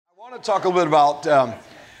I want to talk a little bit about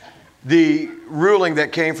the ruling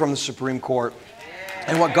that came from the Supreme Court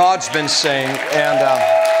and what God's been saying. And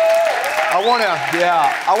I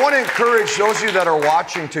want to encourage those of you that are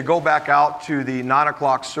watching to go back out to the 9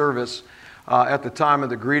 o'clock service. At the time of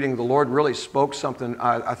the greeting, the Lord really spoke something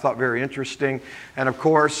I thought very interesting. And of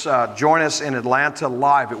course, join us in Atlanta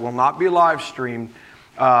live. It will not be live streamed.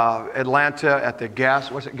 Atlanta at the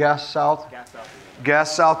Gas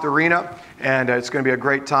South Arena. And it's going to be a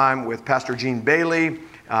great time with Pastor Gene Bailey,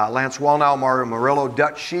 Lance Wallnau, Mario Murillo,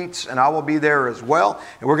 Dutch Sheets, and I will be there as well.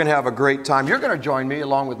 And we're going to have a great time. You're going to join me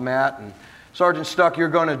along with Matt and Sergeant Stuck. You're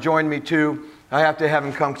going to join me too. I have to have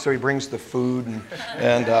him come so he brings the food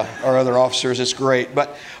and our other officers. It's great.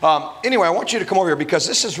 But anyway, I want you to come over here because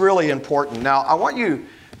this is really important. Now, I want you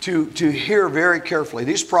to hear very carefully.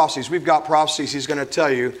 These prophecies, we've got prophecies he's going to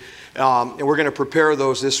tell you, and we're going to prepare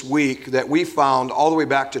those this week that we found all the way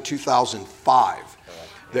back to 2005,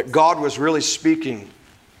 that God was really speaking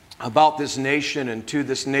about this nation and to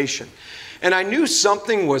this nation. And I knew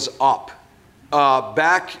something was up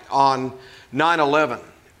back on 9/11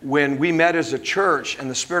 when we met as a church and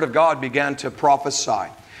the Spirit of God began to prophesy.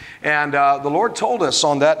 And the Lord told us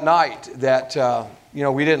on that night that,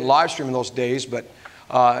 we didn't live stream in those days, but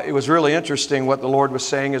it was really interesting what the Lord was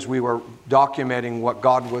saying as we were documenting what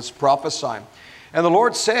God was prophesying. And the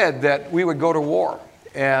Lord said that we would go to war.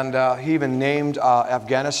 And He even named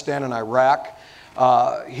Afghanistan and Iraq.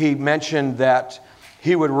 He mentioned that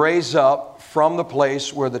He would raise up from the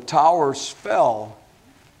place where the towers fell,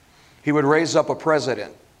 He would raise up a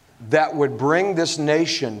president that would bring this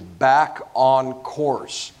nation back on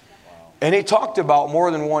course. And He talked about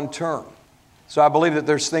more than one term. So I believe that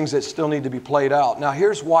there's things that still need to be played out. Now,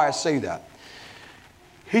 here's why I say that.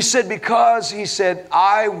 He said,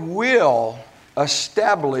 I will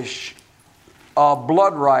establish a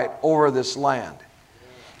blood right over this land.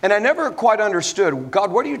 And I never quite understood, God,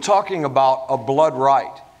 what are you talking about, a blood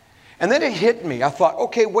right? And then it hit me. I thought,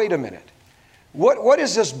 okay, wait a minute. What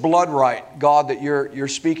is this blood right, God, that you're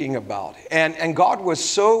speaking about? And God was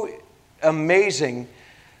so amazing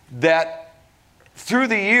that through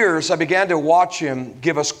the years, I began to watch Him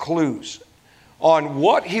give us clues on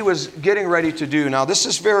what He was getting ready to do. Now, this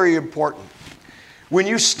is very important. When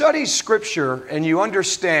you study Scripture and you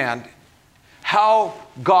understand how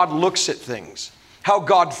God looks at things, how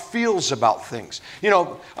God feels about things. It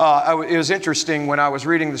was interesting when I was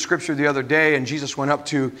reading the Scripture the other day and Jesus went up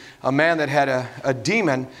to a man that had a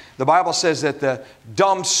demon. The Bible says that the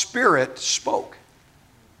dumb spirit spoke.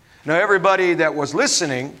 Now, everybody that was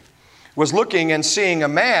listening was looking and seeing a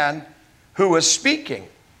man who was speaking,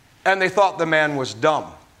 and they thought the man was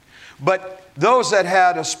dumb. But those that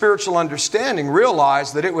had a spiritual understanding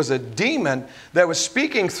realized that it was a demon that was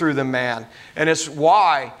speaking through the man, and it's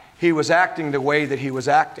why he was acting the way that he was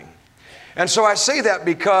acting. And so I say that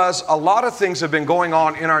because a lot of things have been going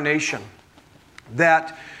on in our nation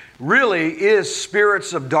that really is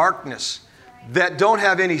spirits of darkness that don't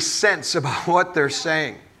have any sense about what they're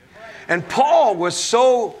saying. And Paul was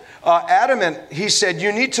so adamant. He said,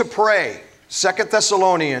 you need to pray. 2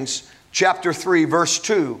 Thessalonians chapter 3, verse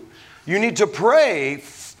 2. You need to pray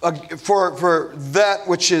for that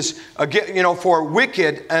which is, for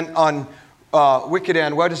wicked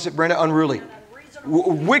and what is it, Brenda? Unruly.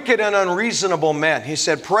 Wicked and unreasonable men. He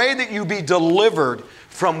said, pray that you be delivered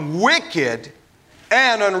from wicked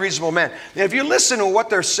and unreasonable men. And if you listen to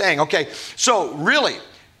what they're saying, okay, so really,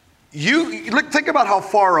 think about how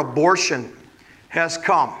far abortion has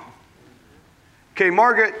come. Okay,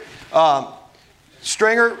 Margaret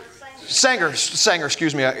Sanger,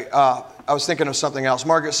 excuse me. I was thinking of something else.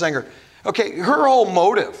 Margaret Sanger. Okay, her whole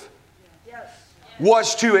motive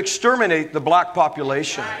was to exterminate the black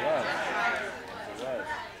population.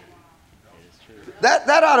 That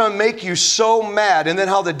ought to make you so mad. And then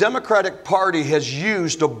how the Democratic Party has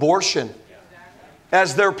used abortion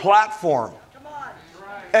as their platform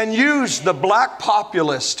and used the black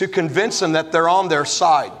populace to convince them that they're on their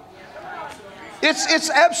side. It's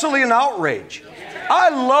absolutely an outrage. I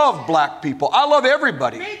love black people. I love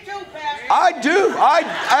everybody. Me too, Pastor. I do. I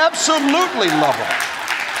absolutely love them.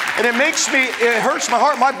 And it hurts my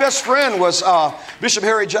heart. My best friend was Bishop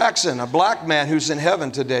Harry Jackson, a black man who's in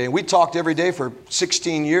heaven today. And we talked every day for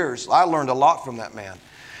 16 years. I learned a lot from that man.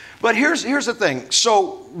 But here's the thing.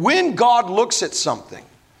 So when God looks at something,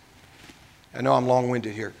 I know I'm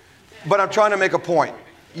long-winded here, but I'm trying to make a point.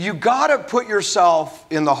 You got to put yourself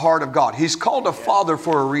in the heart of God. He's called a father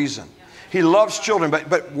for a reason. He loves children,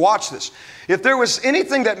 but watch this. If there was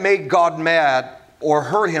anything that made God mad or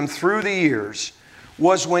hurt Him through the years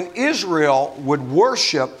was when Israel would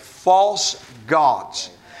worship false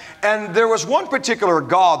gods. And there was one particular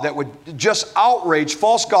god that would just outrage,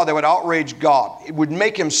 false god that would outrage God. It would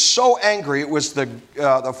make him so angry. It was the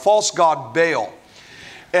false god Baal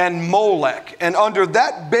and Molech. And under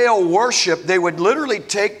that Baal worship, they would literally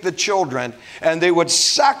take the children and they would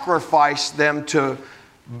sacrifice them to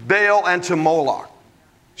Baal and to Moloch,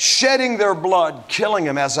 shedding their blood, killing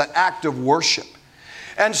them as an act of worship.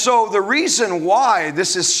 And so the reason why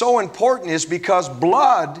this is so important is because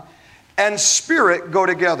blood and spirit go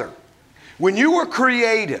together. When you were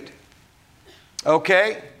created,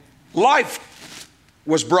 okay, life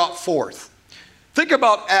was brought forth. Think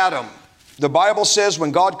about Adam. The Bible says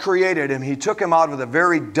when God created him, he took him out of the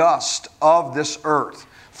very dust of this earth,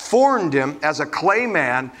 formed him as a clay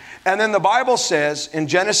man, and then the Bible says in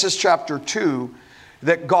Genesis chapter 2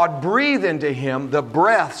 that God breathed into him the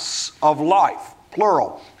breaths of life,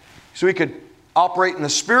 plural. So he could operate in the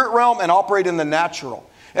spirit realm and operate in the natural.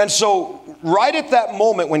 And so right at that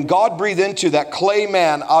moment when God breathed into that clay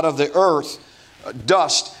man out of the earth,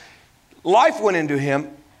 dust, life went into him.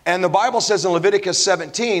 And the Bible says in Leviticus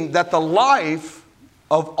 17 that the life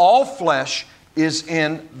of all flesh is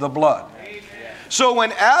in the blood. Amen. So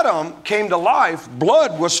when Adam came to life,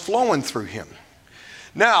 blood was flowing through him.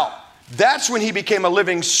 Now, that's when he became a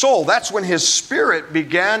living soul. That's when his spirit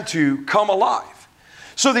began to come alive.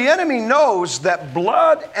 So the enemy knows that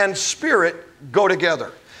blood and spirit go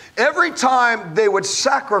together. Every time they would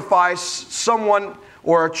sacrifice someone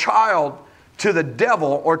or a child to the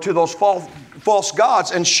devil or to those false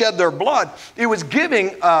gods and shed their blood, it was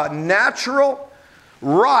giving a natural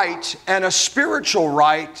right and a spiritual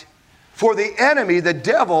right for the enemy, the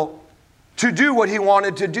devil, to do what he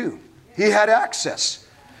wanted to do. He had access.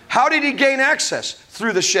 How did he gain access?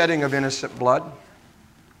 Through the shedding of innocent blood.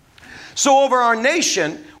 So over our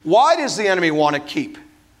nation, why does the enemy want to keep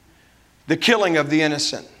the killing of the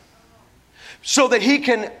innocent? So that he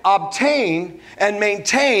can obtain and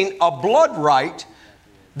maintain a blood right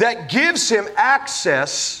that gives him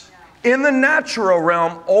access in the natural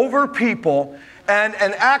realm over people and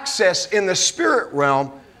an access in the spirit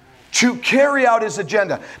realm to carry out his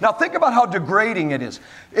agenda. Now think about how degrading it is.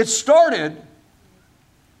 It started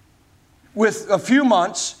with a few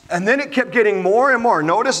months, and then it kept getting more and more.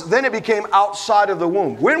 Notice, then it became outside of the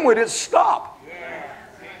womb. When would it stop?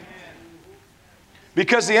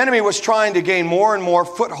 Because the enemy was trying to gain more and more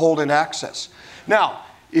foothold and access. Now,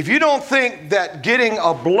 if you don't think that getting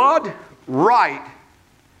a blood right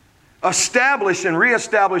established and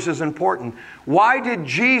reestablished is important, why did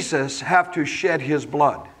Jesus have to shed his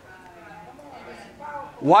blood?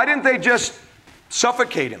 Why didn't they just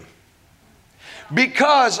suffocate him?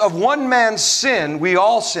 Because of one man's sin, we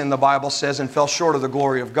all sinned, the Bible says, and fell short of the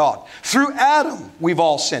glory of God. Through Adam, we've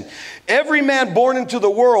all sinned. Every man born into the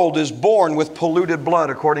world is born with polluted blood,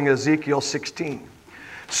 according to Ezekiel 16.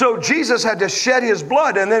 So Jesus had to shed his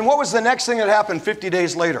blood, and then what was the next thing that happened 50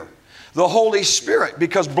 days later? The Holy Spirit,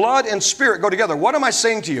 because blood and spirit go together. What am I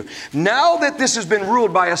saying to you? Now that this has been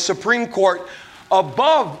ruled by a Supreme Court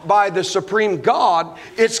above by the supreme God,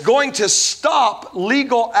 it's going to stop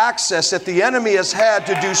legal access that the enemy has had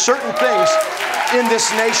to do certain things in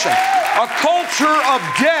this nation. A culture of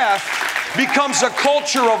death becomes a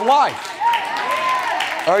culture of life.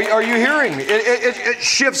 Are you hearing me? It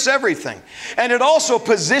shifts everything. And it also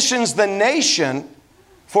positions the nation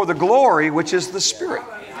for the glory, which is the Spirit.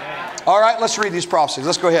 All right, let's read these prophecies.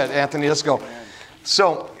 Let's go ahead, Anthony. Let's go.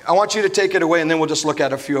 So I want you to take it away, and then we'll just look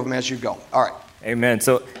at a few of them as you go. All right. Amen.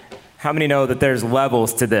 So how many know that there's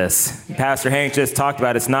levels to this? Pastor Hank just talked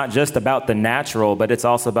about it's not just about the natural, but it's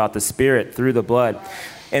also about the spirit through the blood.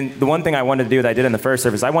 And the one thing I wanted to do that I did in the first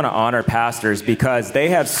service, I want to honor pastors because they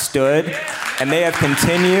have stood and they have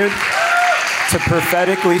continued to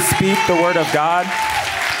prophetically speak the word of God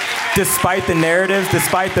despite the narratives,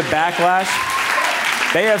 despite the backlash.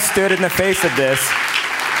 They have stood in the face of this,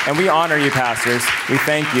 and we honor you, pastors. We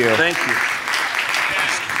thank you. Thank you.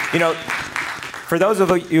 You know, for those of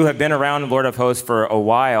you who have been around Lord of Hosts for a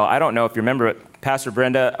while, I don't know if you remember it, Pastor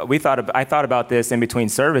Brenda, I thought about this in between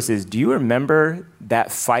services. Do you remember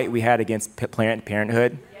that fight we had against Planned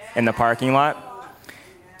Parenthood in the parking lot?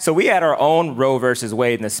 So we had our own Roe versus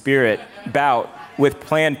Wade in the Spirit bout with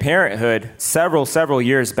Planned Parenthood several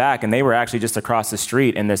years back, and they were actually just across the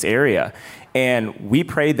street in this area. And we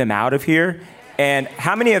prayed them out of here. And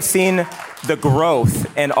how many have seen the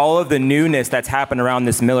growth and all of the newness that's happened around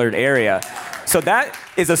this Millard area? So that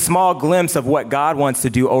is a small glimpse of what God wants to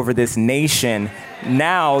do over this nation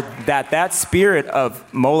now that that spirit of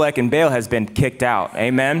Molech and Baal has been kicked out.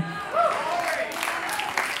 Amen?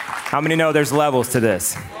 How many know there's levels to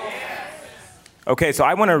this? Okay, so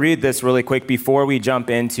I want to read this really quick before we jump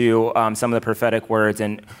into some of the prophetic words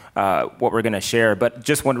and what we're going to share. But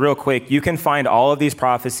just one real quick, you can find all of these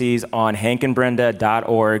prophecies on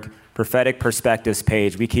hankandbrenda.org, Prophetic Perspectives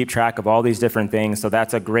page. We keep track of all these different things, so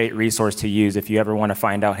that's a great resource to use if you ever want to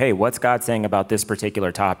find out, hey, what's God saying about this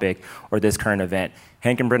particular topic or this current event?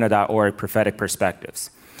 hankandbrenda.org, Prophetic Perspectives.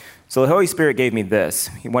 So the Holy Spirit gave me this.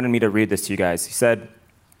 He wanted me to read this to you guys. He said,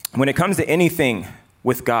 when it comes to anything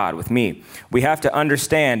with God, with me, we have to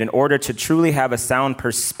understand in order to truly have a sound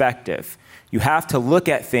perspective, you have to look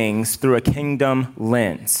at things through a kingdom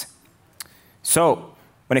lens. So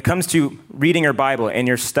when it comes to reading your Bible in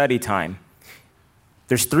your study time,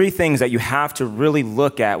 there's three things that you have to really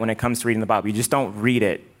look at when it comes to reading the Bible. You just don't read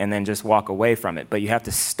it and then just walk away from it, but you have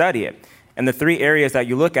to study it. And the three areas that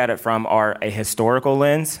you look at it from are a historical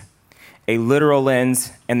lens, a literal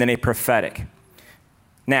lens, and then a prophetic.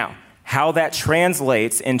 Now, how that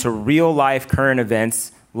translates into real-life current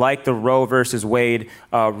events like the Roe versus Wade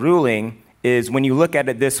ruling is when you look at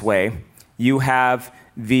it this way, you have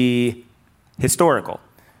the historical.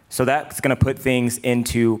 So that's going to put things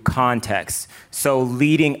into context. So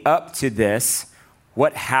leading up to this,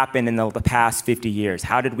 what happened in the past 50 years?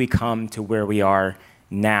 How did we come to where we are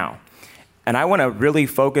now? And I want to really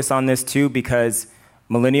focus on this too because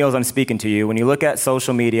millennials, I'm speaking to you. When you look at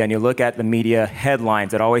social media and you look at the media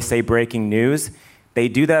headlines that always say breaking news, they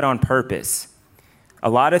do that on purpose. A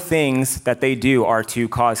lot of things that they do are to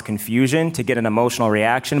cause confusion, to get an emotional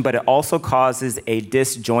reaction, but it also causes a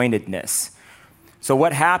disjointedness. So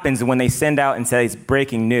what happens when they send out and say it's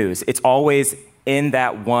breaking news? It's always in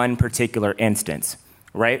that one particular instance,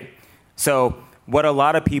 right? So what a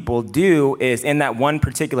lot of people do is in that one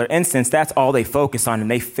particular instance, that's all they focus on,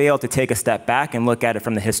 and they fail to take a step back and look at it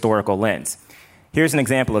from the historical lens. Here's an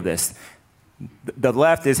example of this. The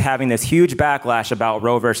left is having this huge backlash about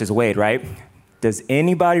Roe versus Wade, right? Does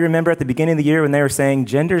anybody remember at the beginning of the year when they were saying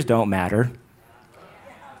genders don't matter?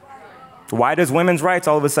 Why does women's rights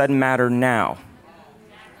all of a sudden matter now?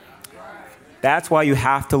 That's why you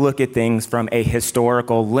have to look at things from a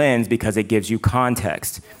historical lens because it gives you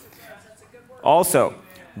context. Also,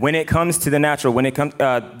 when it comes to the natural,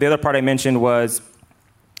 the other part I mentioned was,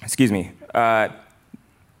 the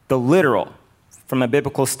literal from a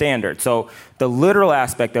biblical standard. So the literal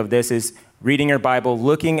aspect of this is reading your Bible,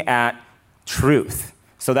 looking at truth.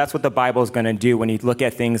 So that's what the Bible is going to do when you look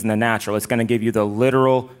at things in the natural. It's going to give you the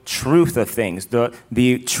literal truth of things,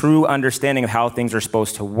 the true understanding of how things are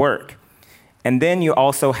supposed to work. And then you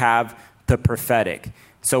also have the prophetic.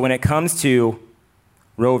 So when it comes to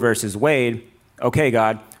Roe versus Wade, okay,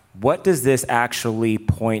 God, what does this actually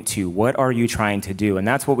point to? What are you trying to do? And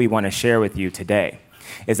that's what we want to share with you today,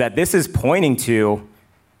 is that this is pointing to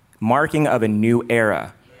marking of a new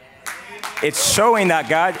era. It's showing that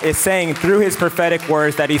God is saying through his prophetic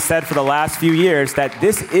words that he said for the last few years that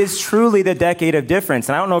this is truly the decade of difference.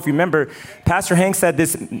 And I don't know if you remember, Pastor Hank said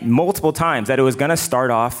this multiple times, that it was going to start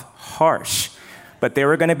off harsh, but there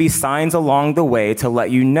were going to be signs along the way to let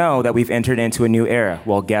you know that we've entered into a new era.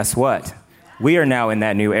 Well, guess what? We are now in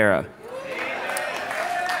that new era.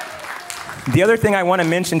 The other thing I want to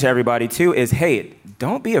mention to everybody too is, hey,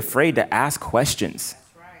 don't be afraid to ask questions.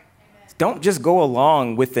 Don't just go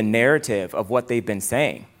along with the narrative of what they've been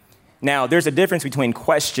saying. Now, there's a difference between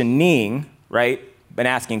questioning, right, and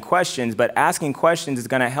asking questions, but asking questions is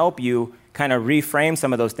going to help you kind of reframe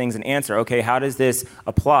some of those things and answer, okay, how does this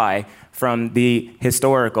apply from the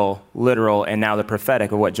historical, literal, and now the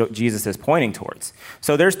prophetic of what Jesus is pointing towards?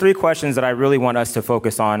 So there's three questions that I really want us to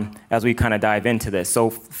focus on as we kind of dive into this.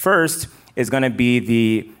 So first is going to be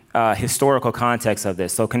the historical context of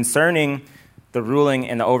this. So concerning the ruling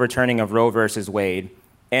and the overturning of Roe versus Wade,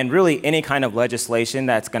 and really any kind of legislation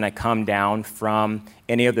that's going to come down from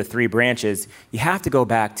any of the three branches, you have to go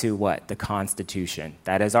back to what? The Constitution.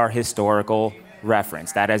 That is our historical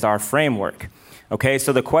reference. That is our framework. Okay,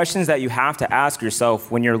 so the questions that you have to ask yourself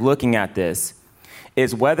when you're looking at this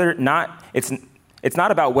is whether or not, it's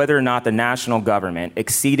not about whether or not the national government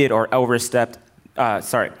exceeded or overstepped,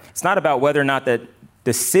 it's not about whether or not the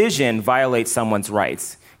decision violates someone's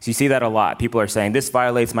rights. So you see that a lot. People are saying, this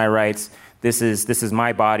violates my rights. This is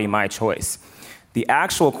my body, my choice. The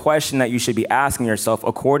actual question that you should be asking yourself,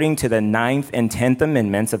 according to the 9th and 10th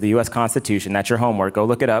Amendments of the U.S. Constitution, that's your homework, go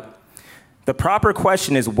look it up. The proper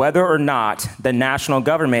question is whether or not the national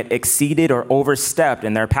government exceeded or overstepped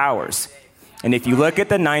in their powers. And if you look at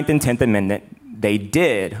the 9th and 10th Amendment, they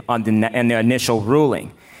did in the initial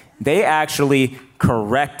ruling. They actually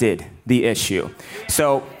corrected the issue.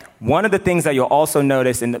 So One of the things that you'll also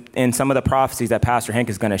notice in some of the prophecies that Pastor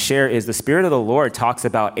Hank is going to share is the Spirit of the Lord talks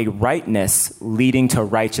about a rightness leading to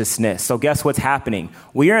righteousness. So guess what's happening?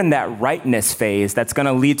 We are in that rightness phase that's going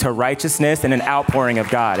to lead to righteousness and an outpouring of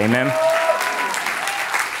God. Amen?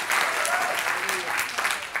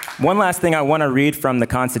 One last thing I want to read from the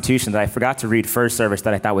Constitution that I forgot to read first service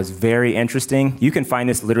that I thought was very interesting. You can find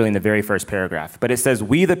this literally in the very first paragraph. But it says,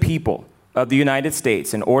 "We the people of the United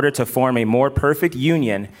States, in order to form a more perfect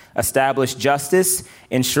union, establish justice,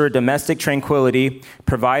 ensure domestic tranquility,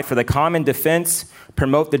 provide for the common defense,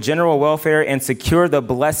 promote the general welfare, and secure the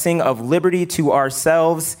blessing of liberty to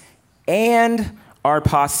ourselves and our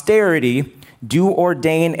posterity, do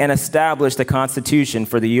ordain and establish the Constitution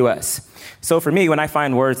for the U.S." So for me, when I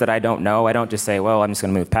find words that I don't know, I don't just say, well, I'm just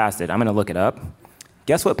going to move past it. I'm going to look it up.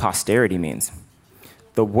 Guess what posterity means?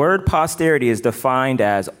 The word posterity is defined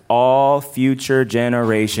as all future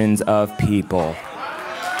generations of people.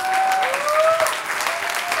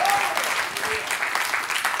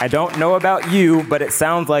 I don't know about you, but it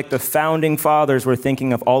sounds like the founding fathers were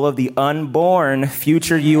thinking of all of the unborn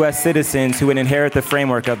future U.S. citizens who would inherit the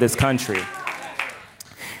framework of this country.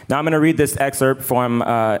 Now I'm going to read this excerpt from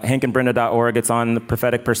hankandbrenda.org. It's on the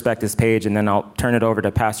Prophetic Perspectives page, and then I'll turn it over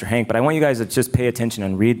to Pastor Hank. But I want you guys to just pay attention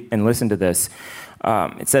and read and listen to this.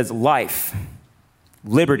 It says, "Life,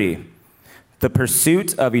 liberty, the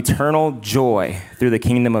pursuit of eternal joy through the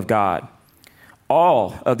kingdom of God.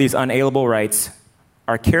 All of these unalienable rights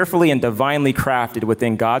are carefully and divinely crafted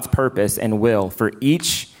within God's purpose and will for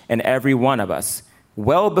each and every one of us,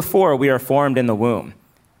 well before we are formed in the womb.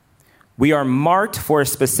 We are marked for a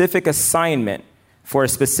specific assignment, for a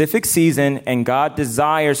specific season, and God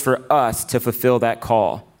desires for us to fulfill that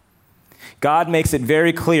call. God makes it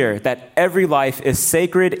very clear that every life is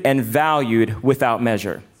sacred and valued without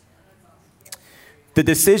measure. The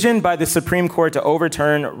decision by the Supreme Court to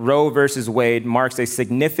overturn Roe versus Wade marks a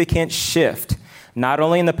significant shift, not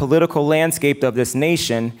only in the political landscape of this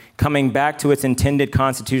nation, coming back to its intended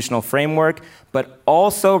constitutional framework, but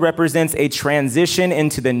also represents a transition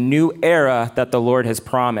into the new era that the Lord has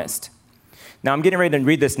promised. Now, I'm getting ready to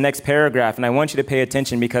read this next paragraph, and I want you to pay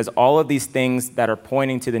attention because all of these things that are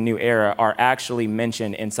pointing to the new era are actually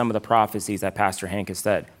mentioned in some of the prophecies that Pastor Hank has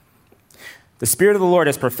said. The Spirit of the Lord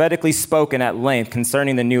has prophetically spoken at length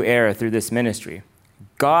concerning the new era through this ministry.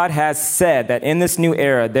 God has said that in this new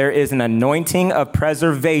era, there is an anointing of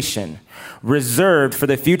preservation reserved for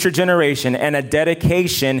the future generation and a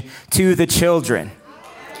dedication to the children.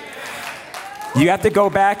 You have to go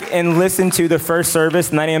back and listen to the first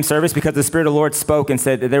service, 9 a.m. service, because the Spirit of the Lord spoke and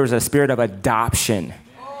said that there was a spirit of adoption.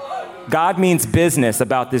 God means business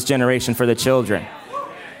about this generation for the children.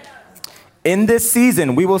 In this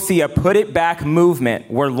season, we will see a put it back movement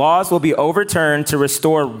where laws will be overturned to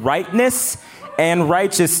restore rightness and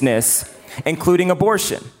righteousness, including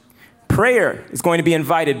abortion. Prayer is going to be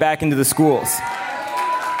invited back into the schools.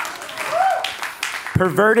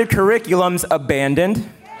 Perverted curriculums abandoned.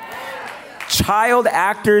 Child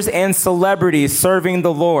actors and celebrities serving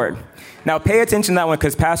the Lord. Now, pay attention to that one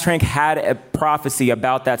because Pastor Hank had a prophecy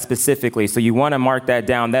about that specifically, so you want to mark that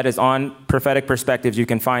down. That is on Prophetic Perspectives. You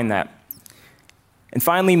can find that. And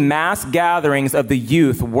finally, mass gatherings of the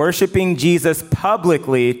youth worshiping Jesus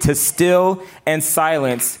publicly to still and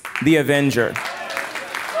silence the avenger.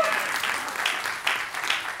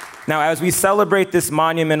 Now, as we celebrate this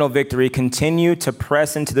monumental victory, continue to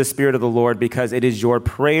press into the Spirit of the Lord because it is your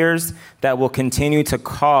prayers that will continue to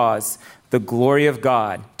cause the glory of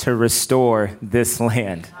God to restore this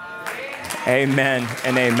land. Amen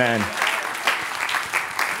and amen.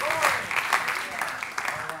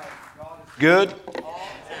 Good?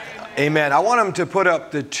 Amen. I want them to put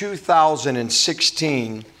up the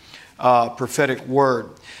 2016 prophetic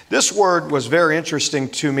word. This word was very interesting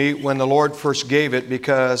to me when the Lord first gave it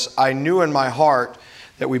because I knew in my heart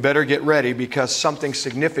that we better get ready because something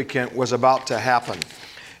significant was about to happen.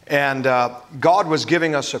 And God was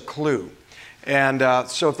giving us a clue. And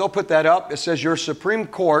so if they'll put that up, it says, "Your Supreme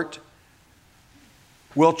Court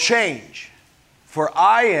will change, for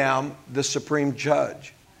I am the supreme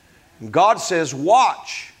judge." And God says,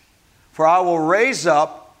 "Watch, for I will raise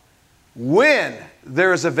up when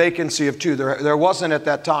there is a vacancy of two." There wasn't at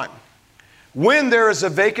that time. When there is a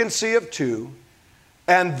vacancy of two,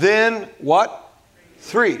 and then what?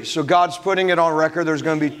 3. So God's putting it on record. There's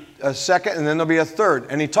going to be a second, and then there'll be a third.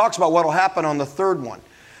 And He talks about what will happen on the third one.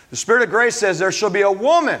 The Spirit of grace says, "There shall be a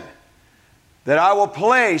woman that I will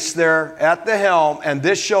place there at the helm, and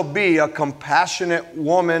this shall be a compassionate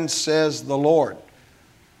woman, says the Lord."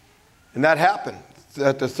 And that happened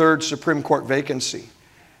at the third Supreme Court vacancy.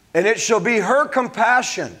 "And it shall be her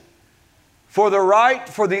compassion for the right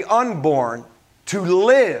for the unborn to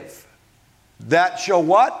live, that shall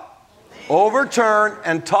what? Overturn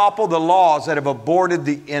and topple the laws that have aborted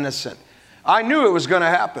the innocent. I knew it was going to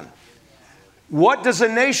happen. What does a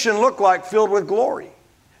nation look like filled with glory?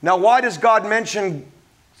 Now, why does God mention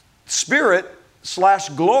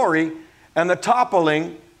spirit/glory and the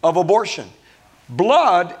toppling of abortion?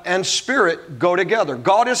 Blood and spirit go together.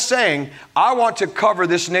 God is saying, I want to cover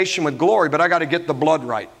this nation with glory, but I got to get the blood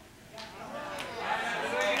right.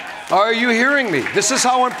 Are you hearing me? This is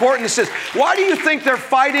how important this is. Why do you think they're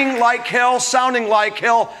fighting like hell, sounding like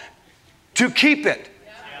hell, to keep it?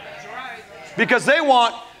 Because they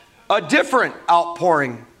want a different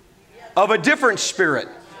outpouring of a different spirit.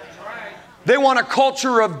 They want a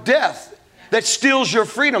culture of death that steals your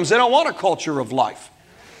freedoms. They don't want a culture of life.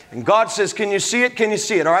 And God says, can you see it? Can you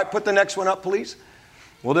see it? All right, put the next one up, please.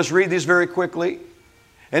 We'll just read these very quickly.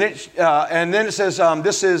 And then it says,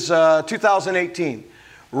 this is 2018.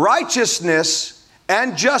 Righteousness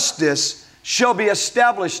and justice shall be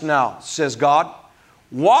established now, says God.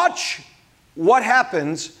 Watch what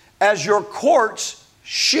happens as your courts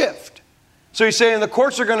shift. So he's saying the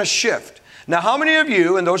courts are going to shift. Now, how many of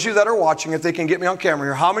you, and those of you that are watching, if they can get me on camera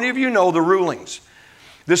here, how many of you know the rulings?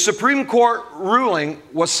 The Supreme Court ruling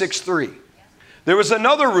was 6-3. There was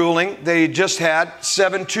another ruling they just had,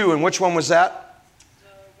 7-2, and which one was that?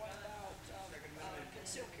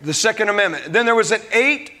 The Second Amendment. Then there was an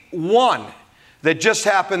 8-1 that just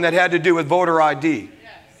happened that had to do with voter ID.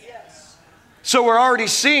 So we're already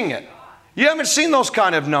seeing it. You haven't seen those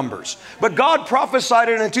kind of numbers. But God prophesied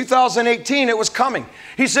it in 2018. It was coming.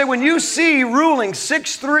 He said, when you see ruling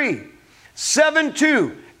 6-3,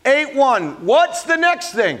 7-2, 8-1, what's the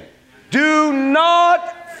next thing? Do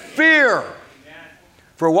not fear.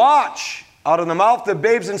 For watch, out of the mouth of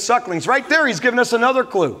babes and sucklings. Right there, he's given us another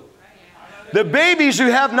clue. The babies who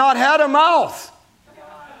have not had a mouth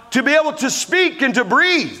to be able to speak and to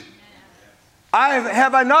breathe.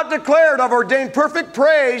 Have I not declared, I've ordained perfect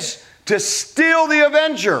praise to still the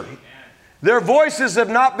avenger. Their voices have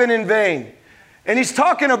not been in vain. And he's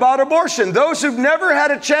talking about abortion. Those who've never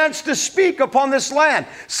had a chance to speak upon this land.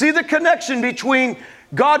 See the connection between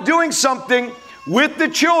God doing something with the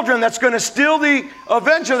children that's going to still the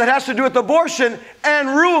avenger that has to do with abortion and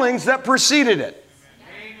rulings that preceded it.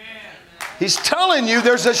 He's telling you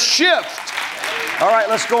there's a shift. All right,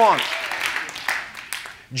 let's go on.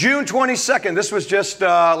 June 22nd, this was just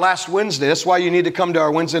last Wednesday. That's why you need to come to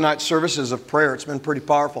our Wednesday night services of prayer. It's been pretty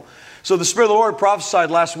powerful. So the Spirit of the Lord prophesied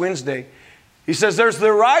last Wednesday. He says, there's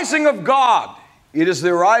the rising of God. It is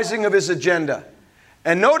the rising of His agenda.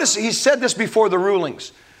 And notice he said this before the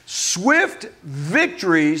rulings. Swift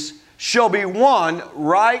victories shall be won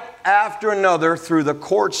right after another through the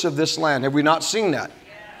courts of this land. Have we not seen that?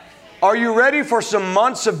 Are you ready for some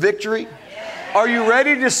months of victory? Are you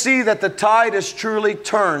ready to see that the tide has truly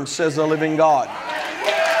turned, says the living God?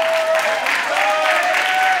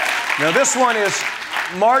 Now this one is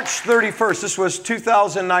March 31st. This was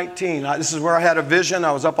 2019. This is where I had a vision.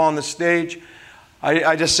 I was up on the stage.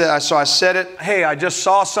 I said it. Hey, I just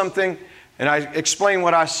saw something, and I explained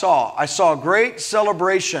what I saw. I saw a great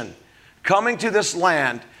celebration coming to this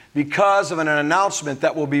land because of an announcement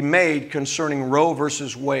that will be made concerning Roe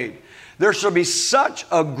versus Wade. There shall be such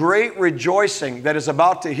a great rejoicing that is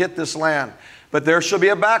about to hit this land. But there shall be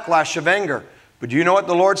a backlash of anger. But do you know what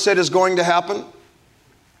the Lord said is going to happen?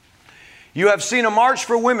 You have seen a march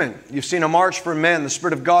for women. You've seen a march for men. The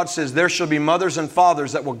Spirit of God says there shall be mothers and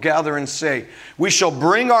fathers that will gather and say, we shall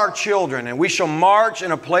bring our children and we shall march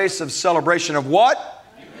in a place of celebration of what?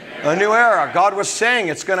 A new era. God was saying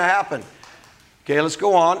it's going to happen. Okay, let's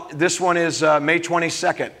go on. This one is May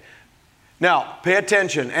 22nd. Now, pay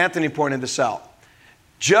attention. Anthony pointed this out.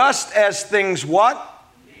 Just as things what?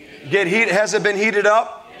 Get heated. Has it been heated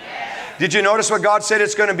up? Yes. Did you notice what God said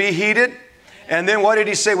it's going to be heated? And then what did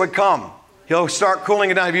He say would come? He'll start cooling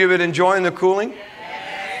it down. Have you been enjoying the cooling?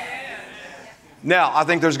 Yes. Now, I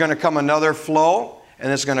think there's going to come another flow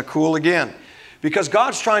and it's going to cool again. Because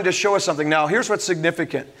God's trying to show us something. Now, here's what's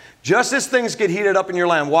significant. Just as things get heated up in your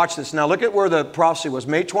land, watch this. Now, look at where the prophecy was.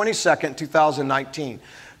 May 22nd, 2019.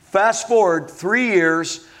 Fast forward 3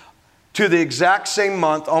 years to the exact same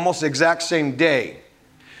month, almost the exact same day.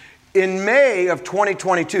 In May of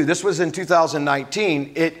 2022, this was in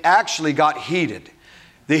 2019, it actually got heated.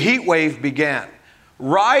 The heat wave began.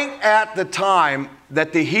 Right at the time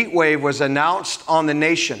that the heat wave was announced on the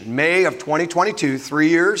nation, May of 2022, 3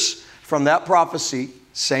 years from that prophecy,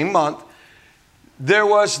 same month, there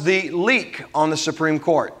was the leak on the Supreme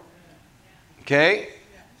Court. Okay?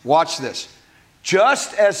 Watch this.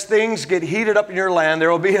 Just as things get heated up in your land, there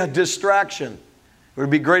will be a distraction. It would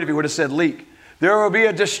be great if he would have said leak. There will be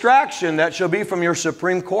a distraction that shall be from your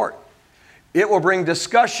Supreme Court. It will bring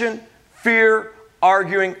discussion, fear,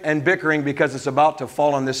 arguing, and bickering because it's about to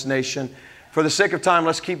fall on this nation. For the sake of time,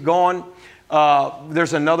 let's keep going.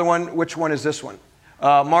 There's another one. Which one is this one?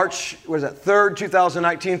 March, 3rd,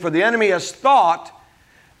 2019. For the enemy has thought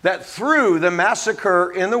that through the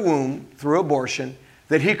massacre in the womb, through abortion,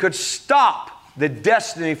 that he could stop the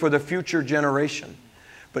destiny for the future generation.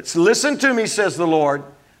 But listen to me, says the Lord,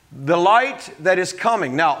 the light that is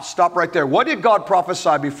coming. Now, stop right there. What did God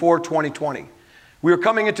prophesy before 2020? We were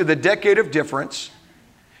coming into the decade of difference.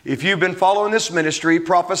 If you've been following this ministry, He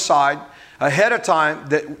prophesied ahead of time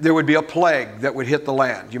that there would be a plague that would hit the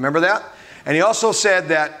land. Do you remember that? And He also said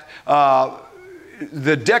that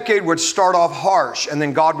the decade would start off harsh and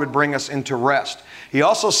then God would bring us into rest. He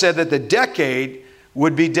also said that the decade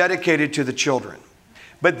would be dedicated to the children.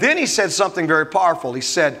 But then He said something very powerful. He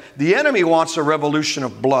said, the enemy wants a revolution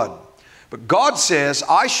of blood. But God says,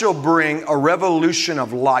 I shall bring a revolution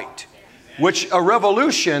of light. Which a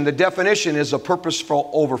revolution, the definition is a purposeful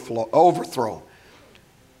overthrow.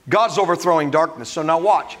 God's overthrowing darkness. So now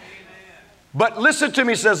watch. But listen to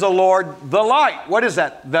me, says the Lord, the light. What is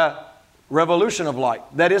that? The revolution of light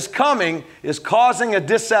that is coming is causing a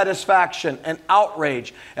dissatisfaction and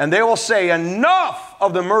outrage. And they will say, enough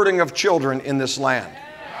of the murdering of children in this land.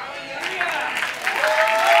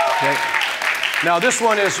 Okay. Now this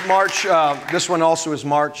one is March, this one also is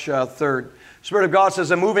March 3rd. Spirit of God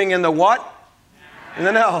says, I'm moving in the what? In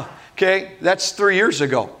the now. Okay, that's 3 years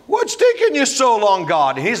ago. What's taking you so long,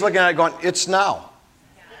 God? And He's looking at it going, it's now.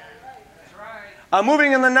 I'm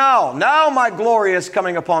moving in the now. Now my glory is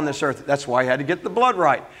coming upon this earth. That's why I had to get the blood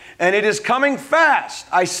right. And it is coming fast.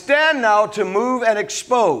 I stand now to move and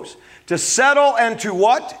expose, to settle and to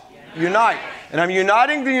what? Unite. And I'm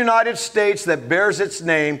uniting the United States that bears its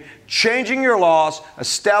name, changing your laws,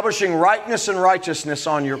 establishing rightness and righteousness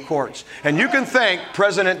on your courts. And you can thank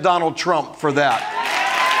President Donald Trump for that.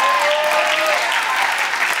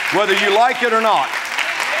 Whether you like it or not.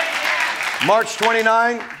 March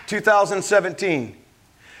 29, 2017.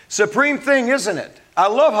 Supreme thing, isn't it? I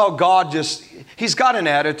love how God He's got an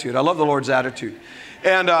attitude. I love the Lord's attitude.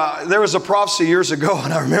 And there was a prophecy years ago,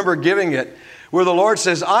 and I remember giving it, where the Lord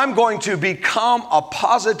says, I'm going to become a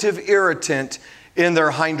positive irritant in their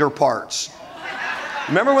hinder parts.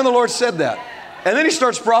 Remember when the Lord said that? And then He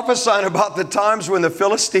starts prophesying about the times when the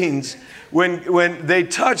Philistines, when they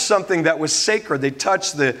touched something that was sacred, they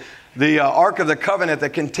touched the Ark of the Covenant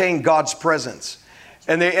that contained God's presence.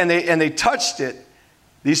 And they touched it,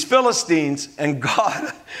 these Philistines, and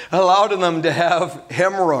God allowed them to have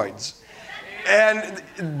hemorrhoids. And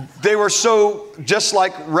they were so just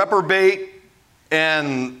like reprobate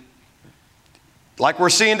and like we're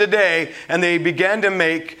seeing today, and they began to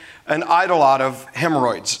make an idol out of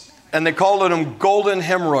hemorrhoids. And they called them golden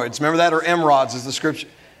hemorrhoids. Remember that? Or emerods is the scripture.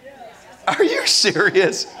 Are you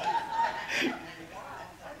serious?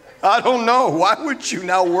 I don't know. Why would you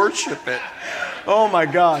now worship it? Oh my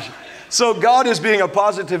gosh. So God is being a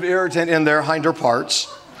positive irritant in their hinder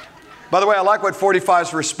parts. By the way, I like what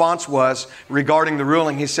 45's response was regarding the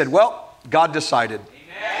ruling. He said, well, God decided.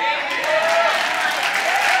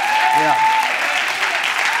 Yeah.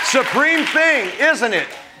 Supreme thing, isn't it?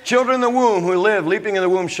 Children in the womb who live, leaping in the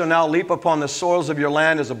womb, shall now leap upon the soils of your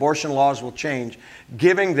land as abortion laws will change,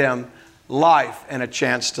 giving them life and a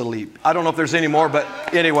chance to leap. I don't know if there's any more, but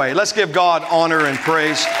anyway, let's give God honor and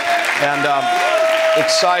praise and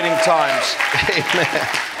exciting times. Amen.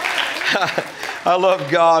 I love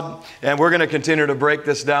God, and we're going to continue to break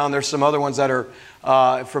this down. There's some other ones that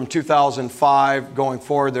are from 2005 going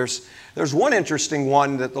forward. There's one interesting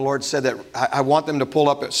one that the Lord said that I want them to pull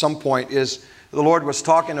up at some point is the Lord was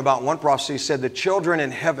talking about one prophecy. He said the children in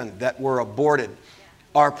heaven that were aborted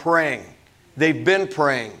are praying. They've been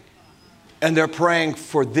praying, and they're praying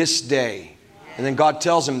for this day. And then God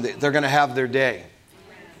tells them that they're going to have their day.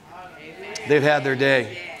 They've had their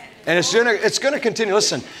day. And it's going to continue.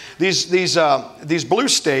 Listen, these blue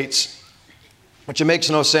states, which it makes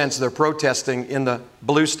no sense, they're protesting in the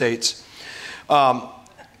blue states.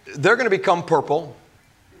 They're going to become purple.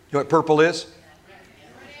 You know what purple is?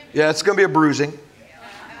 Yeah, it's going to be a bruising.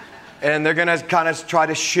 And they're going to kind of try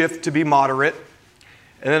to shift to be moderate.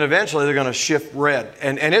 And then eventually they're going to shift red.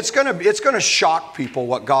 And it's going to shock people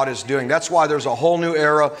what God is doing. That's why there's a whole new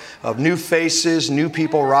era of new faces, new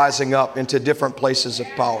people rising up into different places of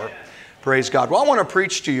power. Praise God. Well, I want to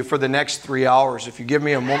preach to you for the next 3 hours. If you give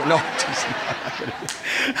me a moment. No,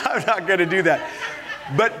 I'm not going to do that.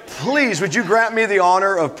 But please, would you grant me the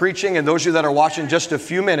honor of preaching, and those of you that are watching, just a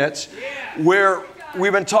few minutes, where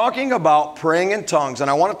we've been talking about praying in tongues.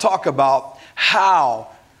 And I want to talk about how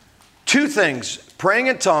two things. Praying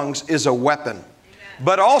in tongues is a weapon,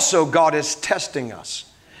 but also God is testing us.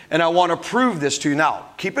 And I want to prove this to you. Now,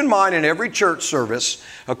 keep in mind in every church service,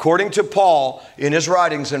 according to Paul in his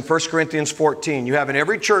writings in 1 Corinthians 14, you have in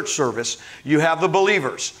every church service, you have the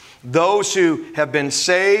believers, those who have been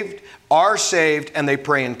saved, are saved, and they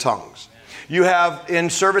pray in tongues. You have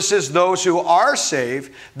in services those who are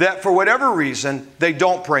saved that for whatever reason, they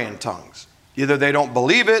don't pray in tongues. Either they don't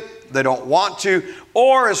believe it, they don't want to,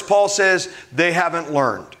 or as Paul says, they haven't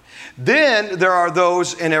learned. Then there are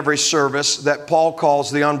those in every service that Paul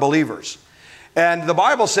calls the unbelievers. And the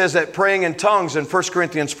Bible says that praying in tongues in 1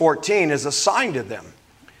 Corinthians 14 is assigned to them.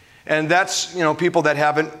 And that's, people that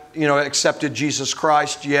haven't, accepted Jesus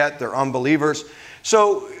Christ yet. They're unbelievers.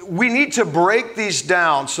 So we need to break these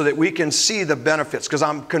down so that we can see the benefits. Because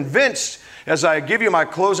I'm convinced, as I give you my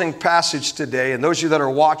closing passage today, and those of you that are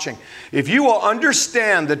watching, if you will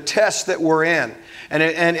understand the test that we're in,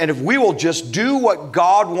 and if we will just do what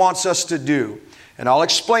God wants us to do, and I'll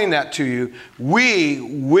explain that to you, we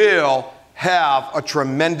will have a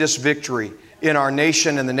tremendous victory in our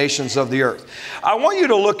nation and the nations of the earth. I want you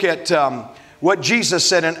to look at what Jesus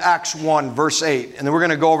said in Acts 1, verse 8, and then we're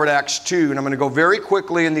going to go over to Acts 2, and I'm going to go very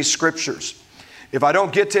quickly in these scriptures. If I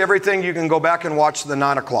don't get to everything, you can go back and watch the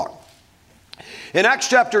 9 o'clock. In Acts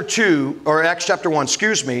chapter 2, or Acts chapter 1,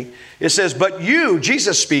 it says, "But you,"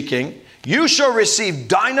 Jesus speaking, "you shall receive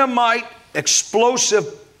dynamite, explosive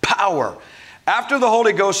power after the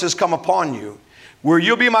Holy Ghost has come upon you, where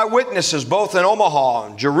you'll be my witnesses both in Omaha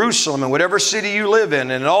and Jerusalem and whatever city you live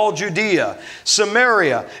in, and in all Judea,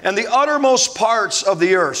 Samaria, and the uttermost parts of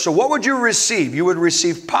the earth." So what would you receive? You would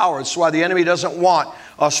receive power. That's why the enemy doesn't want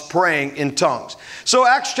us praying in tongues. So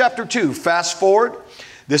Acts chapter 2, fast forward.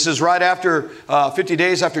 This is right after 50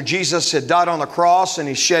 days after Jesus had died on the cross and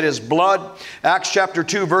he shed his blood. Acts chapter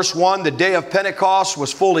 2, verse 1, "The day of Pentecost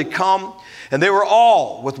was fully come, and they were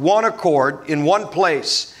all with one accord in one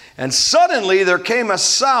place. And suddenly there came a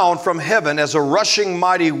sound from heaven as a rushing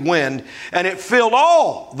mighty wind, and it filled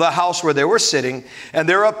all the house where they were sitting. And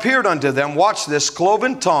there appeared unto them," watch this,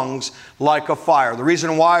 "cloven tongues like a fire." The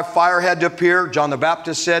reason why fire had to appear, John the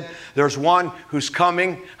Baptist said, "There's one who's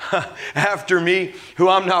coming after me, who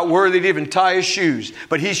I'm not worthy to even tie his shoes.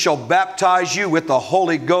 But he shall baptize you with the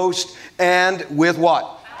Holy Ghost and with"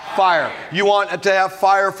 what? Fire. You want to have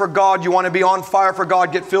fire for God? You want to be on fire for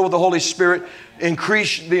God? Get filled with the Holy Spirit.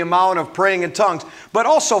 Increase the amount of praying in tongues. But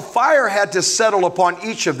also fire had to settle upon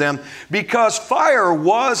each of them, because fire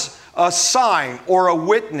was a sign or a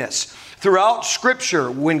witness. Throughout Scripture,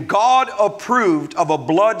 when God approved of a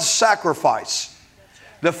blood sacrifice,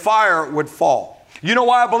 the fire would fall. You know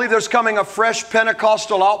why I believe there's coming a fresh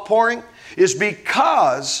Pentecostal outpouring? Is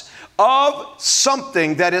because of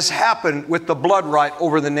something that has happened with the blood right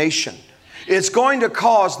over the nation. It's going to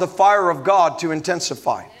cause the fire of God to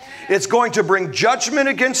intensify. It's going to bring judgment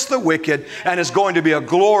against the wicked, and it's going to be a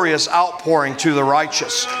glorious outpouring to the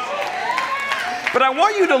righteous. But I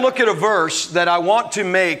want you to look at a verse that I want to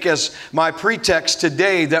make as my pretext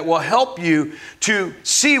today that will help you to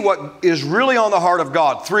see what is really on the heart of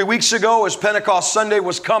God. 3 weeks ago, as Pentecost Sunday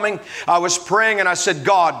was coming, I was praying and I said,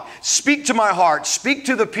 "God, speak to my heart, speak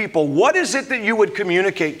to the people. What is it that you would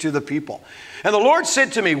communicate to the people?" And the Lord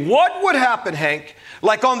said to me, "What would happen, Hank,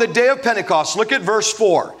 like on the day of Pentecost?" Look at verse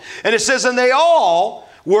 4. And it says, "And they all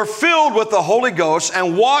were filled with the Holy Ghost,"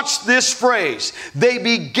 and watch this phrase, "they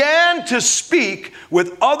began to speak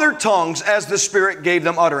with other tongues as the Spirit gave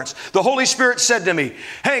them utterance." The Holy Spirit said to me,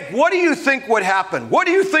 "Hank, what do you think would happen? What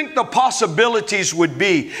do you think the possibilities would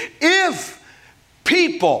be if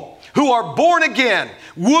people who are born again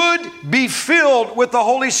would be filled with the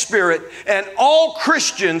Holy Spirit and all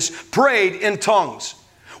Christians prayed in tongues?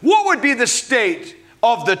 What would be the state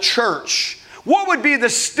of the church? What would be the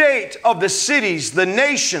state of the cities, the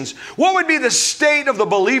nations? What would be the state of the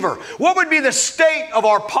believer? What would be the state of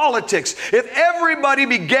our politics if everybody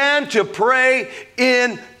began to pray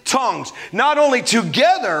in tongues? Not only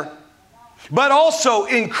together, but also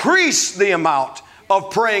increase the amount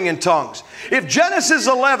of praying in tongues. If Genesis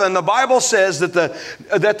 11, the Bible says that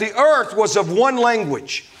the earth was of one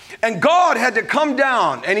language, and God had to come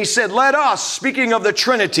down and he said, "Let us," speaking of the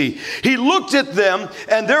Trinity, he looked at them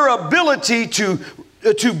and their ability to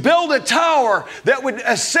build a tower that would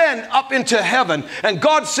ascend up into heaven. And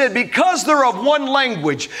God said, because they're of one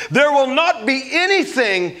language, there will not be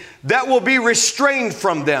anything that will be restrained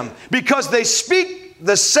from them. Because they speak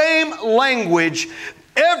the same language,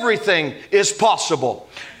 everything is possible.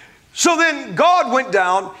 So then God went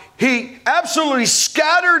down. He absolutely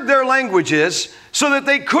scattered their languages so that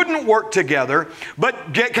they couldn't work together.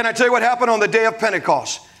 But can I tell you what happened on the day of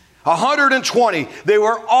Pentecost? 120. They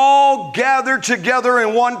were all gathered together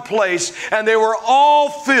in one place, and they were all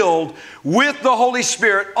filled with the Holy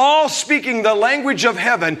Spirit, all speaking the language of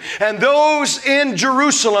heaven. And those in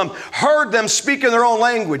Jerusalem heard them speak in their own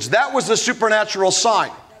language. That was the supernatural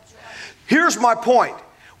sign. Here's my point.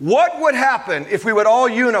 What would happen if we would all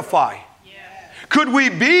unify? Could we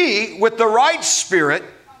be with the right spirit,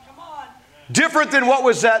 different than what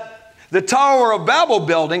was at the Tower of Babel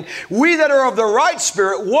building? We that are of the right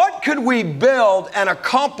spirit, what could we build and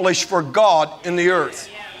accomplish for God in the earth?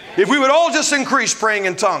 If we would all just increase praying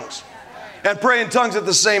in tongues and pray in tongues at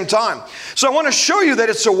the same time. So I want to show you that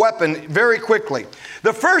it's a weapon very quickly.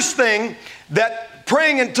 The first thing that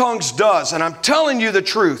praying in tongues does, and I'm telling you the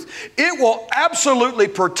truth, it will absolutely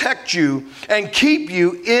protect you and keep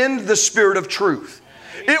you in the spirit of truth.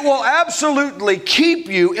 It will absolutely keep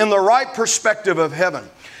you in the right perspective of heaven.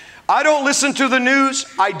 I don't listen to the news.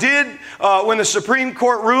 I did when the Supreme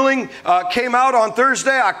Court ruling came out on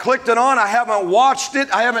Thursday. I clicked it on. I haven't watched it.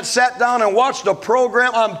 I haven't sat down and watched a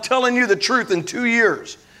program, I'm telling you the truth, in 2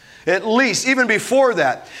 years. At least, even before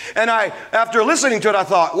that. And after listening to it, I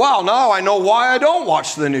thought, wow, now I know why I don't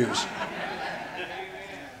watch the news.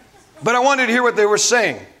 But I wanted to hear what they were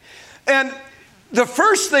saying. And the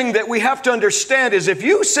first thing that we have to understand is if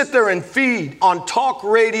you sit there and feed on talk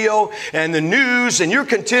radio and the news and you're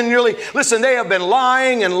continually, listen, they have been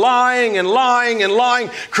lying and lying and lying and lying,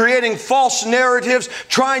 creating false narratives,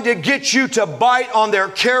 trying to get you to bite on their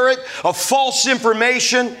carrot of false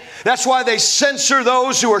information. That's why they censor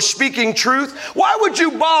those who are speaking truth. Why would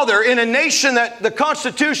you bother in a nation that the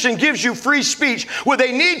Constitution gives you free speech? Would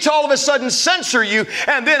they need to all of a sudden censor you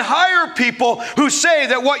and then hire people who say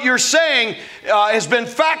that what you're saying has been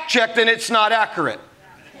fact-checked and it's not accurate?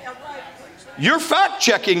 Your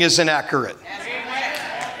fact-checking is inaccurate.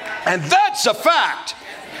 And that's a fact.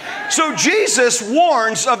 So Jesus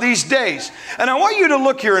warns of these days. And I want you to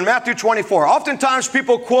look here in Matthew 24. Oftentimes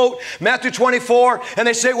people quote Matthew 24 and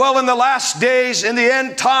they say, well, in the last days, in the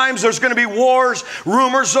end times, there's going to be wars,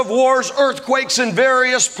 rumors of wars, earthquakes in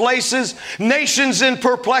various places, nations in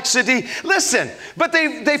perplexity. Listen, but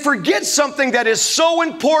they forget something that is so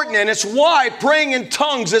important, and it's why praying in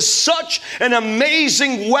tongues is such an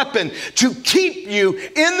amazing weapon to keep you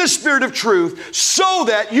in the spirit of truth so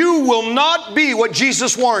that you will not be what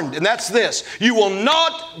Jesus warned. And that's this: you will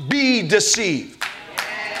not be deceived.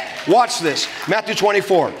 Watch this. Matthew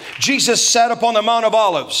 24. Jesus sat upon the Mount of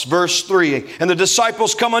Olives, verse 3. And the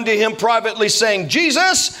disciples come unto him privately, saying,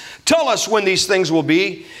 Jesus, tell us when these things will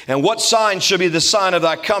be, and what sign shall be the sign of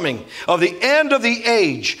thy coming, of the end of the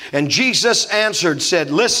age. And Jesus answered,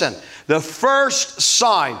 said, listen, the first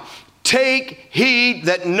sign, take heed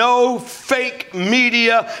that no fake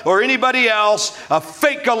media or anybody else, a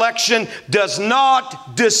fake election, does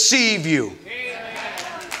not deceive you.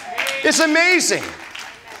 It's amazing.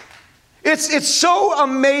 It's so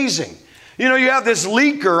amazing. You know, you have this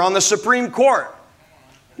leaker on the Supreme Court.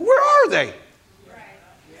 Where are they?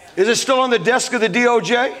 Is it still on the desk of the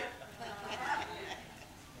DOJ?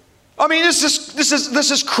 I mean,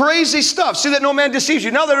 this is crazy stuff. See that no man deceives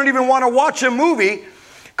you. Now they don't even want to watch a movie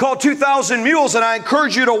called 2,000 Mules, and I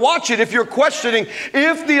encourage you to watch it if you're questioning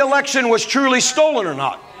if the election was truly stolen or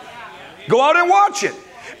not. Go out and watch it.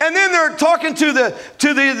 And then they're talking to the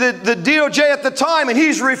DOJ at the time, and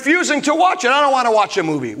he's refusing to watch it. I don't want to watch a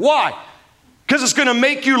movie. Why? Because it's going to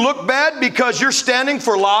make you look bad because you're standing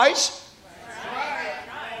for lies?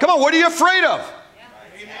 Come on, what are you afraid of?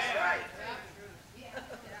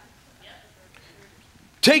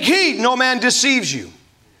 Take heed, no man deceives you.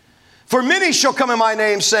 For many shall come in my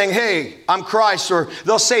name saying, hey, I'm Christ, or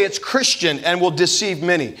they'll say it's Christian and will deceive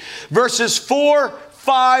many. Verses 4,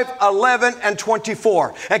 5, 11, and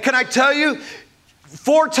 24. And can I tell you,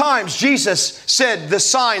 4 times Jesus said the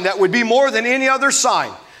sign that would be more than any other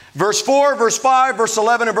sign. Verse 4, verse 5, verse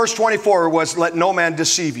 11, and verse 24 was, let no man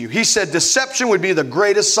deceive you. He said deception would be the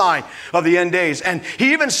greatest sign of the end days. And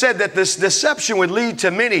he even said that this deception would lead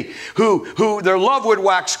to many who their love would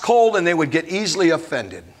wax cold and they would get easily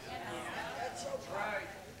offended.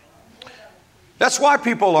 That's why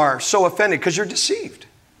people are so offended, because you're deceived.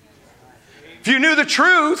 If you knew the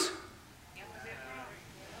truth.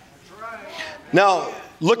 Now,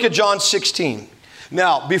 look at John 16.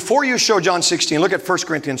 Now, before you show John 16, look at 1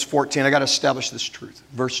 Corinthians 14. I got to establish this truth.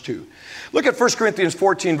 Verse 2. Look at 1 Corinthians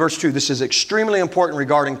 14, verse 2. This is extremely important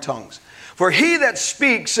regarding tongues. For he that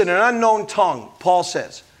speaks in an unknown tongue, Paul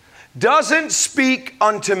says, doesn't speak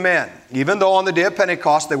unto men. Even though on the day of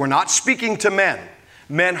Pentecost they were not speaking to men.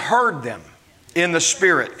 Men heard them. in the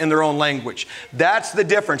Spirit, in their own language. That's the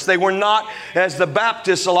difference. They were not, as the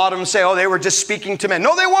Baptists, a lot of them say, oh, they were just speaking to men.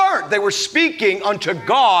 No, they weren't. They were speaking unto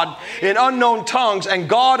God in unknown tongues, and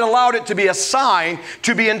God allowed it to be a sign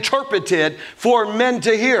to be interpreted for men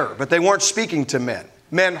to hear. But they weren't speaking to men.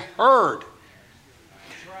 Men heard.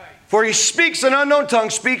 For he speaks in unknown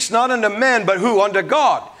tongues, speaks not unto men, but who? Unto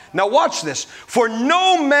God. Now watch this. For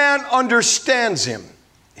no man understands him.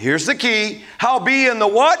 Here's the key. Howbeit in the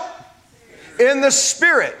what? In the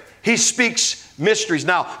Spirit, he speaks mysteries.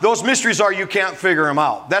 Now, those mysteries are you can't figure them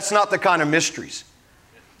out. That's not the kind of mysteries,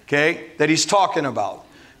 okay, that he's talking about.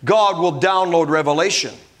 God will download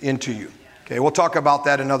revelation into you. Okay, we'll talk about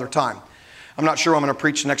that another time. I'm not sure I'm going to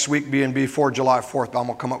preach next week being before July 4th, but I'm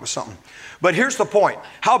going to come up with something. But here's the point.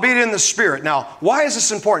 Howbeit in the Spirit. Now, why is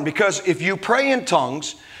this important? Because if you pray in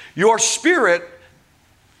tongues, your spirit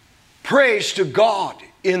prays to God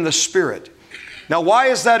in the Spirit. Now, why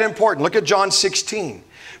is that important? Look at John 16.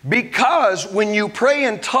 Because when you pray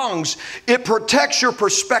in tongues, it protects your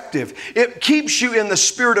perspective. It keeps you in the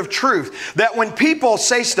spirit of truth. That when people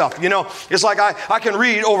say stuff, you know, it's like I can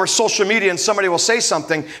read over social media and somebody will say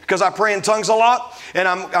something because I pray in tongues a lot and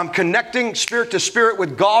I'm connecting spirit to spirit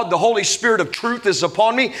with God. The Holy Spirit of truth is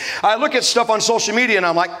upon me. I look at stuff on social media and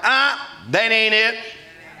I'm like, that ain't it.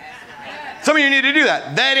 Some of you need to do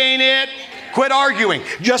that. That ain't it. Quit arguing.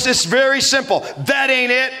 Just, it's very simple. That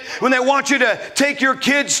ain't it. When they want you to take your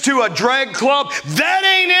kids to a drag club, that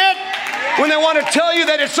ain't it. When they want to tell you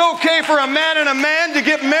that it's okay for a man and a man to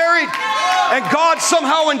get married and God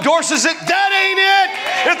somehow endorses it, that ain't it.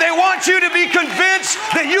 If they want you to be convinced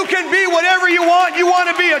that you can be whatever you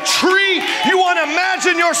want to be a tree, you want to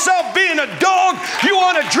imagine yourself being a dog, you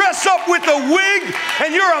want to dress up with a wig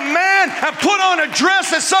and you're a man and put on a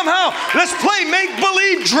dress that somehow, let's play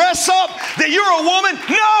make-believe dress up, that you're a woman.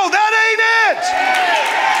 No, that ain't it.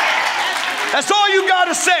 That's all you got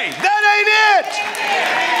to say. That ain't it.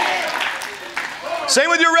 Same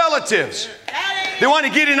with your relatives. They want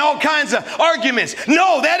to get in all kinds of arguments.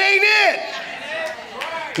 No, that ain't it.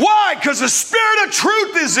 Why? Because the Spirit of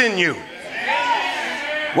truth is in you.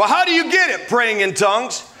 Well, how do you get it? Praying in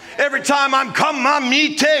tongues. Every time I'm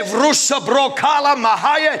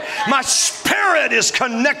my spirit is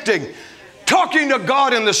connecting. Talking to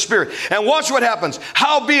God in the Spirit. And watch what happens.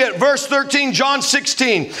 Howbeit, verse 13, John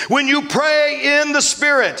 16, when you pray in the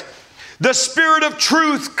Spirit of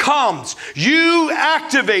truth comes. You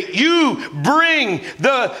activate, you bring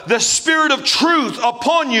the Spirit of truth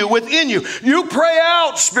upon you, within you. You pray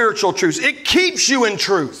out spiritual truths. It keeps you in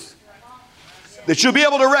truth. That you'll be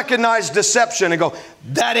able to recognize deception and go,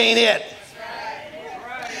 that ain't it.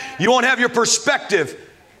 You won't have your perspective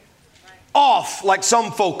off like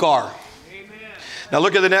some folk are. Now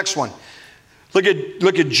look at the next one. Look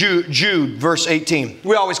at Jude, verse 18.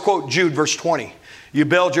 We always quote Jude, verse 20. You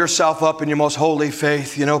build yourself up in your most holy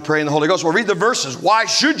faith, you know, pray in the Holy Ghost. Well, read the verses. Why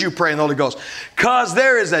should you pray in the Holy Ghost? Because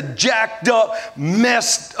there is a jacked up,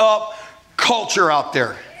 messed up culture out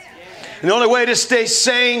there. And the only way to stay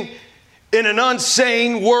sane in an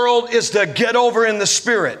unsane world is to get over in the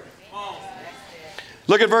Spirit.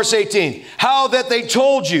 Look at verse 18. How that they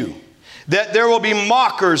told you that there will be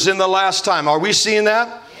mockers in the last time. Are we seeing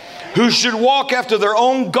that? Who should walk after their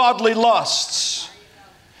own godly lusts.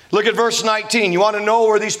 Look at verse 19. You want to know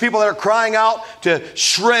where these people that are crying out to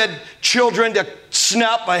shred children, to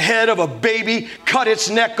snap a head of a baby, cut its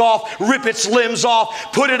neck off, rip its limbs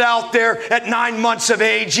off, put it out there at 9 months of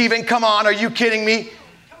age even. Come on, are you kidding me?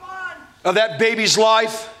 Of that baby's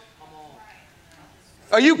life?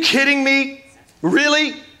 Are you kidding me?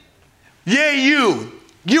 Really? Yea, you.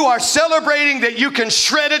 You are celebrating that you can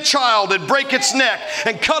shred a child and break its neck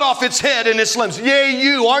and cut off its head and its limbs. Yea,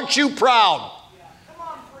 you. Aren't you proud?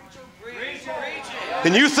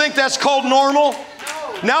 And you think that's called normal?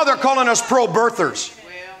 Now they're calling us pro-birthers.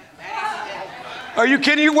 Are you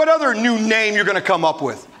kidding you? What other new name you're going to come up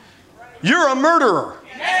with? You're a murderer.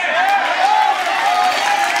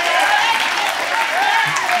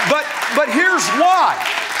 But here's why.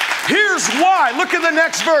 Here's why. Look at the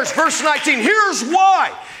next verse, verse 19. Here's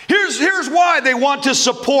why. Here's why they want to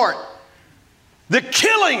support the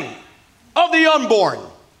killing of the unborn.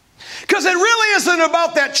 Because it really isn't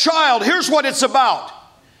about that child. Here's what it's about.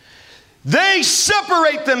 They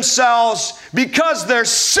separate themselves because they're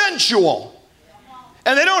sensual.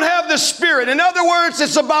 And they don't have the Spirit. In other words,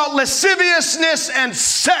 it's about lasciviousness and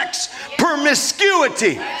sex,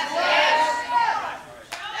 promiscuity.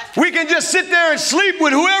 We can just sit there and sleep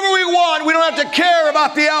with whoever we want. We don't have to care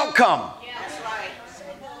about the outcome.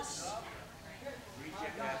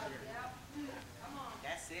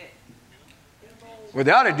 What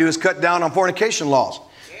they ought to do is cut down on fornication laws.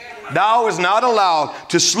 Thou is not allowed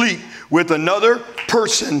to sleep with another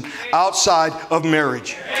person outside of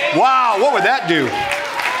marriage. Wow, what would that do?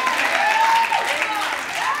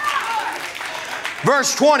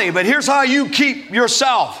 Verse 20, but here's how you keep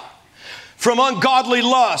yourself from ungodly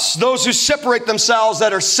lusts. Those who separate themselves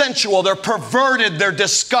that are sensual, they're perverted, they're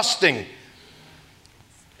disgusting.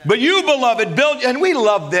 But you, beloved, build, and we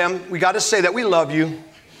love them. We got to say that we love you,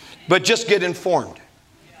 but just get informed.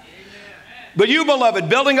 But you, beloved,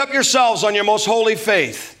 building up yourselves on your most holy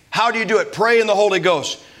faith. How do you do it? Pray in the Holy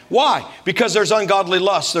Ghost. Why? Because there's ungodly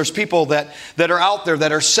lust. There's people that are out there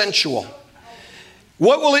that are sensual.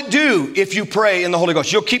 What will it do if you pray in the Holy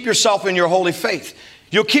Ghost? You'll keep yourself in your holy faith.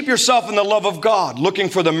 You'll keep yourself in the love of God, looking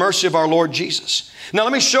for the mercy of our Lord Jesus. Now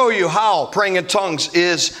let me show you how praying in tongues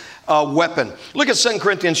is a weapon. Look at 2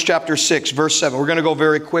 Corinthians chapter 6, verse 7. We're going to go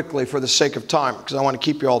very quickly for the sake of time because I want to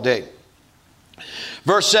keep you all day.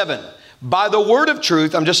 Verse 7. By the word of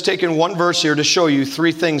truth, I'm just taking one verse here to show you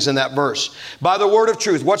three things in that verse. By the word of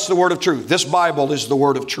truth. What's the word of truth? This Bible is the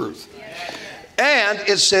word of truth. And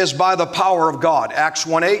it says by the power of God. Acts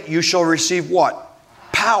 1:8, you shall receive what?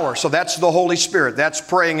 Power. So that's the Holy Spirit. That's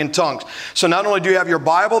praying in tongues. So not only do you have your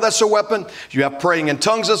Bible that's a weapon, you have praying in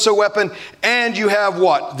tongues that's a weapon, and you have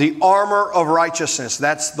what? The armor of righteousness.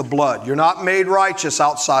 That's the blood. You're not made righteous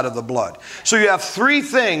outside of the blood. So you have three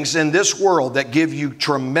things in this world that give you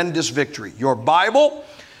tremendous victory. Your Bible,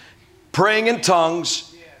 praying in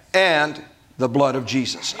tongues, and the blood of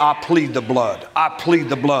Jesus. I plead the blood. I plead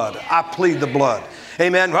the blood. I plead the blood.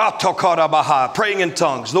 Amen. Praying in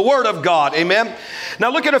tongues. The Word of God. Amen.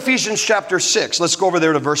 Now look at Ephesians chapter 6. Let's go over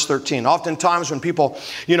there to verse 13. Oftentimes when people,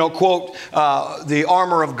 quote the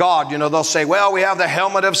armor of God, they'll say, well, we have the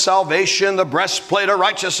helmet of salvation, the breastplate of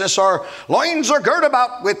righteousness, our loins are girt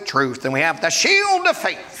about with truth, and we have the shield of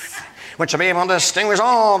faith, which will be able to extinguish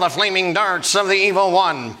all the flaming darts of the evil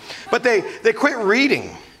one. But they quit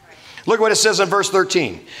reading. Look what it says in verse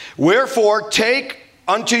 13. Wherefore take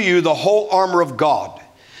unto you the whole armor of God,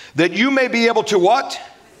 that you may be able to what?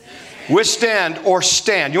 Withstand or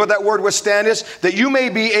stand. You know what that word withstand is? That you may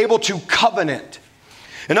be able to covenant.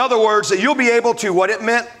 In other words, that you'll be able to, what it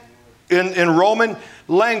meant in Roman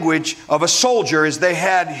language of a soldier is they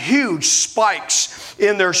had huge spikes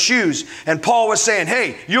in their shoes. And Paul was saying,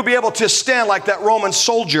 hey, you'll be able to stand like that Roman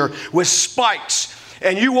soldier with spikes,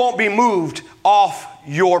 and you won't be moved off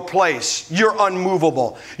your place. You're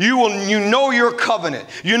unmovable. You know your covenant.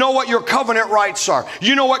 You know what your covenant rights are.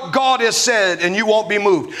 You know what God has said, and you won't be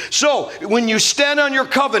moved. So when you stand on your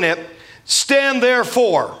covenant, stand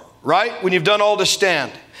therefore, right? When you've done all to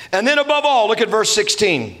stand. And then above all, look at verse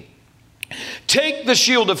 16. Take the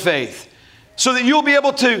shield of faith so that you'll be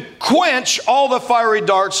able to quench all the fiery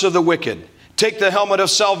darts of the wicked. Take the helmet of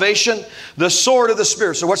salvation, the sword of the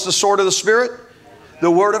Spirit. So what's the sword of the Spirit? The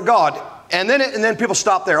Word of God. And then people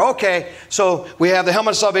stop there. Okay, so we have the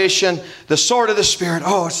helmet of salvation, the sword of the Spirit.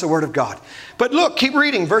 Oh, it's the Word of God. But look, keep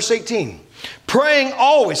reading, verse 18. Praying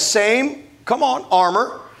always, same, come on,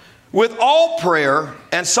 armor, with all prayer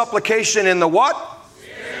and supplication in the what?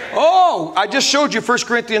 Spirit. Oh, I just showed you 1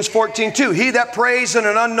 Corinthians 14:2. He that prays in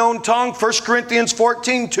an unknown tongue, 1 Corinthians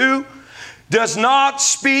 14:2. Does not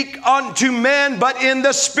speak unto men, but in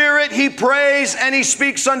the Spirit he prays and he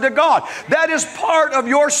speaks unto God. That is part of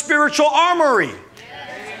your spiritual armory.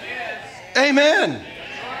 Amen.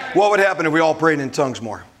 What would happen if we all prayed in tongues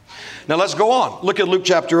more? Now let's go on. Look at Luke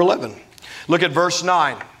chapter 11. Look at verse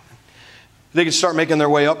 9. They can start making their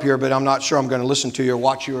way up here, but I'm not sure I'm going to listen to you or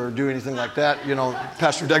watch you or do anything like that.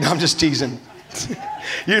 Pastor Doug, I'm just teasing.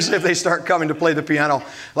 Usually if they start coming to play the piano,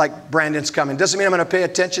 like Brandon's coming, doesn't mean I'm going to pay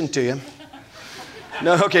attention to you.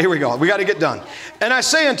 No, okay, here we go. We got to get done. And I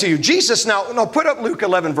say unto you, Jesus, now put up Luke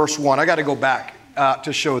 11, verse 1. I got to go back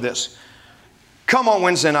to show this. Come on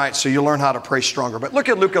Wednesday night so you'll learn how to pray stronger. But look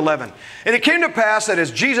at Luke 11. And it came to pass that as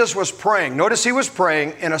Jesus was praying, notice he was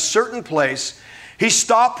praying in a certain place. He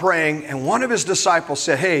stopped praying and one of his disciples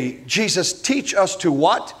said, hey, Jesus, teach us to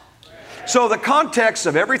what? So the context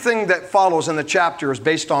of everything that follows in the chapter is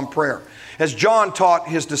based on prayer. As John taught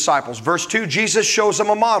his disciples. Verse 2, Jesus shows them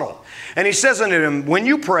a model. And he says unto them, when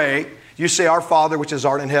you pray, you say, Our Father which is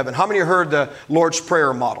art in heaven. How many heard the Lord's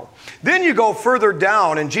Prayer model? Then you go further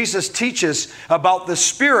down and Jesus teaches about the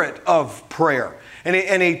spirit of prayer.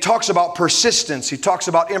 And he talks about persistence. He talks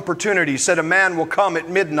about importunity. He said a man will come at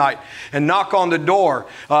midnight and knock on the door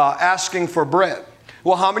asking for bread.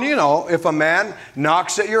 Well, how many of you know if a man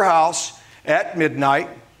knocks at your house at midnight,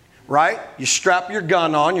 right? You strap your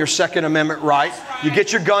gun on, your Second Amendment right. You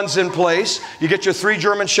get your guns in place. You get your 3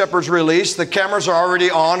 German Shepherds released. The cameras are already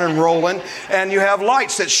on and rolling. And you have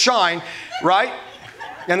lights that shine, right?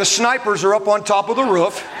 And the snipers are up on top of the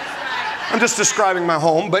roof. I'm just describing my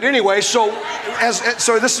home. But anyway, so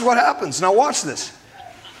this is what happens. Now watch this.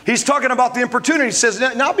 He's talking about the importunity. He says,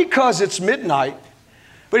 not because it's midnight,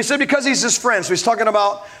 but he said because he's his friend. So he's talking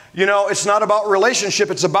about, it's not about relationship.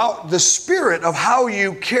 It's about the spirit of how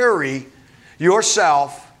you carry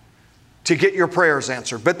yourself to get your prayers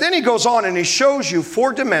answered. But then he goes on and he shows you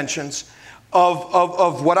 4 dimensions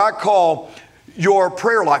of what I call your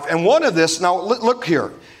prayer life. And one of this, now look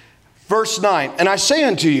here, verse 9. And I say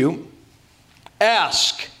unto you,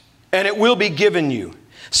 ask, and it will be given you.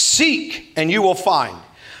 Seek, and you will find.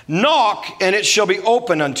 Knock, and it shall be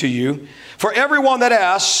open unto you. For everyone that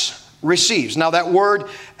asks receives. Now that word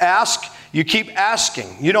ask, you keep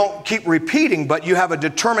asking. You don't keep repeating, but you have a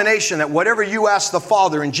determination that whatever you ask the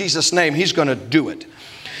Father in Jesus' name, He's going to do it.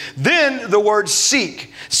 Then the word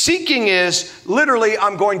seek. Seeking is literally,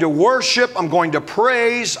 I'm going to worship, I'm going to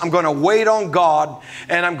praise, I'm going to wait on God,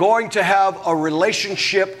 and I'm going to have a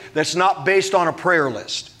relationship that's not based on a prayer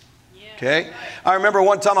list. Okay? I remember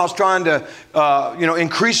one time I was trying to,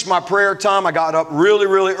 increase my prayer time. I got up really,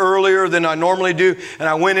 really earlier than I normally do. And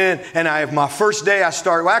I went in and my first day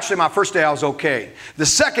my first day I was okay. The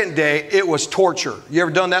second day, it was torture. You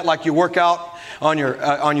ever done that? Like you work out on your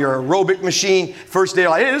aerobic machine. First day,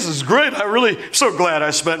 like, hey, this is great. So glad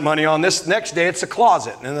I spent money on this. Next day, it's a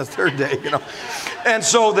closet. And the third day, And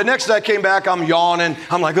so the next day I came back, I'm yawning.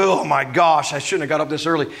 I'm like, oh my gosh, I shouldn't have got up this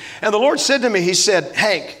early. And the Lord said to me, He said,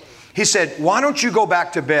 Hank, He said, why don't you go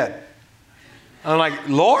back to bed? I'm like,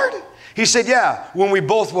 Lord? He said, yeah, when we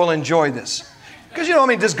both will enjoy this. Because,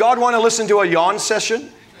 does God want to listen to a yawn session?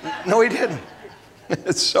 No, He didn't.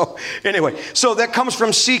 So that comes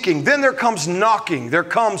from seeking. Then there comes knocking. There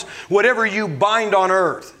comes whatever you bind on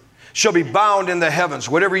earth shall be bound in the heavens.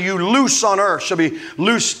 Whatever you loose on earth shall be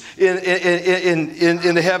loosed in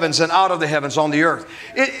the heavens and out of the heavens on the earth.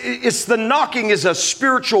 It's the knocking is a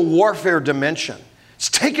spiritual warfare dimension. It's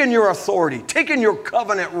taking your authority, taking your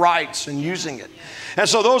covenant rights and using it. And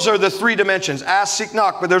so those are the 3 dimensions, ask, seek,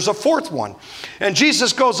 knock. But there's a 4th one. And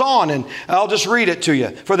Jesus goes on, and I'll just read it to you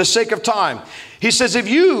for the sake of time. He says, if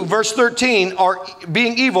you, verse 13, are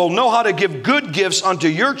being evil, know how to give good gifts unto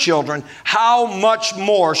your children, how much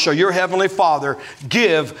more shall your heavenly Father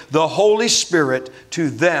give the Holy Spirit to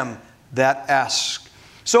them that ask?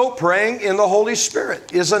 So praying in the Holy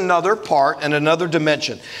Spirit is another part and another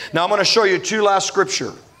dimension. Now I'm going to show you 2 last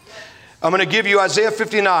scripture. I'm going to give you Isaiah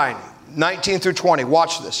 59, 19 through 20.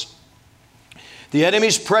 Watch this. The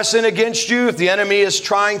enemy's pressing against you. If the enemy is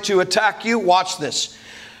trying to attack you, watch this.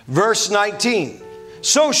 Verse 19.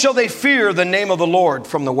 So shall they fear the name of the Lord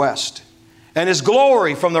from the west, and His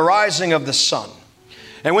glory from the rising of the sun.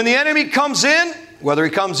 And when the enemy comes in, whether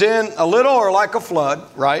he comes in a little or like a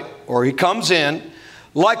flood, right? Or he comes in,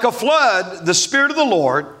 like a flood, the Spirit of the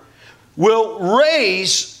Lord will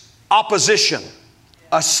raise opposition,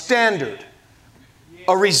 a standard,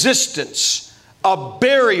 a resistance, a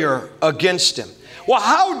barrier against him. Well,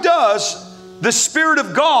 how does the Spirit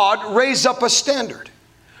of God raise up a standard?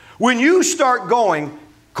 When you start going,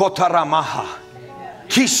 Kotaramaha,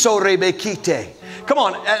 Kisorebekite. Come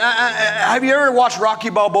on, have you ever watched Rocky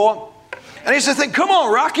Balboa? And he's just thinking, come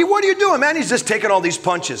on, Rocky, what are you doing, man? He's just taking all these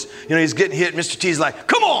punches. He's getting hit. Mr. T's like,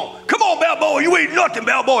 come on, Balboa, you ain't nothing,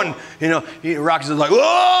 Balboa. And, Rocky's like,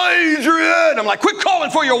 oh, Adrian. I'm like, quit calling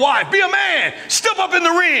for your wife. Be a man. Step up in the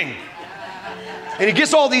ring. And he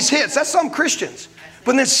gets all these hits. That's some Christians.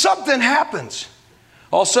 But then something happens.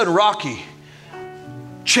 All of a sudden, Rocky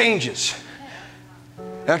changes.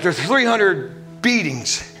 After 300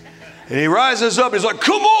 beatings. And he rises up. He's like,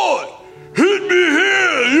 come on. Hit me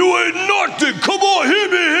here. You ain't nothing. Come on,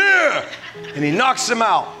 hit me here. And he knocks him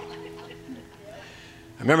out.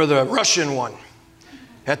 I remember the Russian one.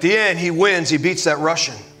 At the end, he wins. He beats that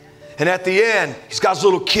Russian. And at the end, he's got his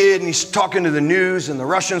little kid and he's talking to the news and the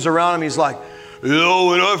Russians around him. He's like, when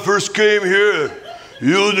I first came here,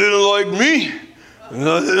 you didn't like me and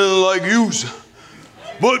I didn't like you.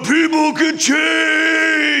 But people can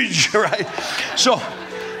change, right?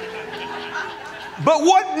 But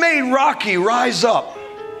what made Rocky rise up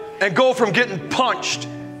and go from getting punched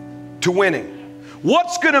to winning?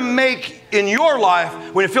 What's going to make in your life,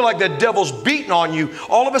 when you feel like the devil's beating on you,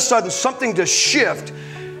 all of a sudden something to shift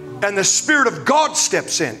and the Spirit of God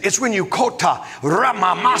steps in? It's when you kota,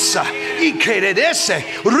 ramamasa, ikeredese,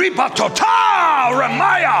 ripatota,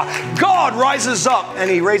 ramaya. God rises up and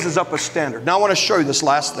He raises up a standard. Now I want to show you this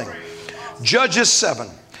last thing. Judges 7.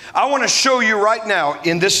 I want to show you right now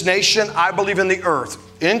in this nation, I believe in the earth.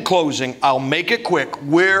 In closing, I'll make it quick,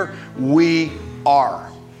 where we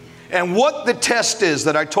are. And what the test is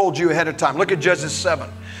that I told you ahead of time. Look at Judges 7.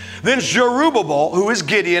 Then Jerubbaal, who is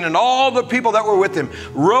Gideon, and all the people that were with him,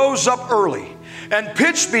 rose up early and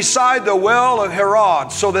pitched beside the well of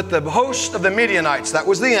Harod, so that the host of the Midianites, that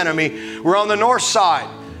was the enemy, were on the north side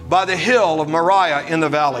by the hill of Moriah in the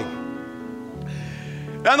valley.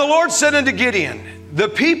 And the Lord said unto Gideon, the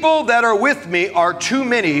people that are with me are too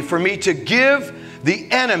many for me to give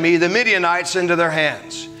the enemy, the Midianites, into their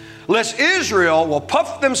hands, lest Israel will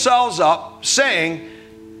puff themselves up, saying,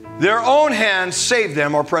 their own hands save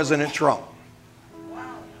them, or President Trump.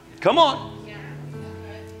 Come on.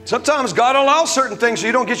 Sometimes God allows certain things so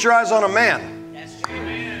you don't get your eyes on a man.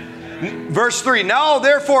 Verse 3, now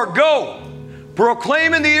therefore go,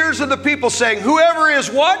 proclaim in the ears of the people, saying, whoever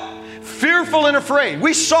is what? Fearful and afraid.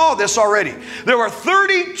 We saw this already. There were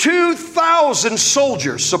 32,000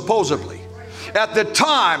 soldiers, supposedly, at the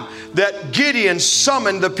time that Gideon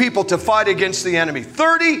summoned the people to fight against the enemy.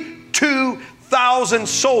 32,000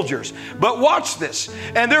 soldiers. But watch this.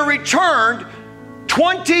 And there returned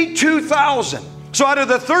 22,000. So out of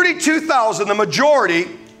the 32,000, the majority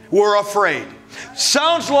were afraid.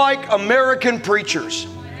 Sounds like American preachers.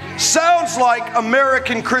 Sounds like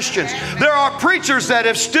American Christians. There are preachers that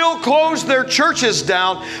have still closed their churches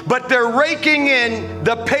down, but they're raking in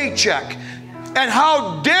the paycheck. And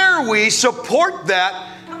how dare we support that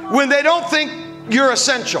when they don't think you're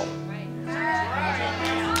essential?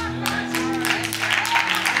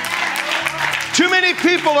 Too many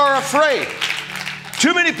people are afraid.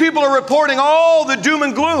 Too many people are reporting all the doom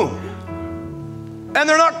and gloom. And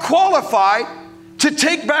they're not qualified to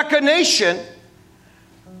take back a nation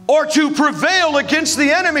or to prevail against the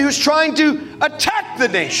enemy who's trying to attack the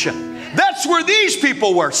nation. That's where these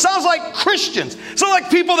people were. Sounds like Christians. Sounds like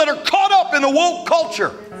people that are caught up in the woke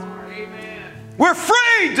culture. We're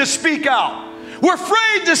afraid to speak out. We're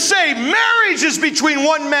afraid to say marriage is between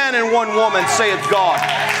one man and one woman, saith God.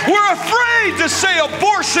 We're afraid to say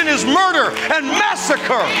abortion is murder and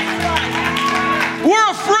massacre. We're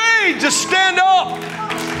afraid to stand up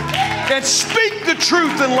and speak the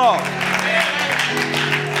truth in love.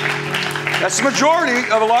 That's the majority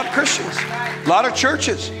of a lot of Christians, a lot of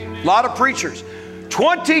churches, a lot of preachers.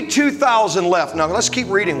 22,000 left. Now let's keep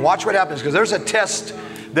reading. Watch what happens, because there's a test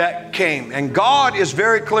that came. And God is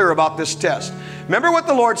very clear about this test. Remember what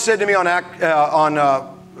the Lord said to me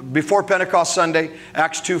before Pentecost Sunday,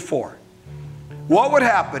 Acts 2:4. What would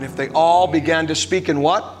happen if they all began to speak in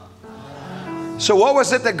what? So what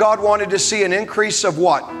was it that God wanted to see? An increase of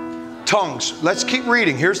what? Tongues. Let's keep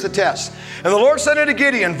reading. Here's the test. And the Lord said unto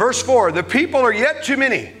Gideon, verse 4, the people are yet too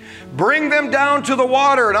many. Bring them down to the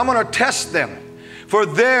water, and I'm going to test them. For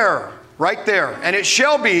there, right there, and it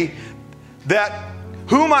shall be that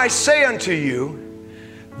whom I say unto you,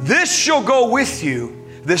 this shall go with you,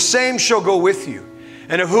 the same shall go with you.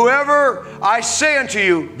 And if whoever I say unto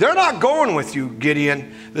you, they're not going with you,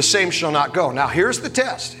 Gideon, the same shall not go. Now here's the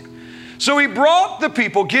test. So he brought the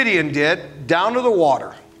people, Gideon did, down to the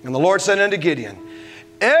water. And the Lord said unto Gideon,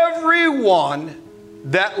 everyone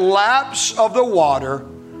that laps of the water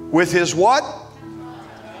with his what?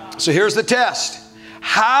 So here's the test.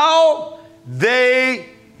 How they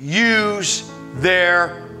use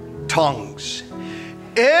their tongues.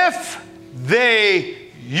 If they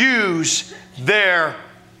use their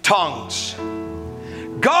tongues.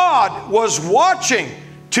 God was watching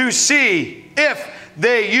to see if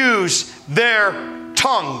they use their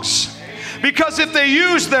tongues. Because if they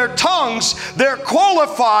use their tongues, they're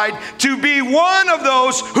qualified to be one of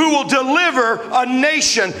those who will deliver a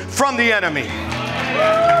nation from the enemy.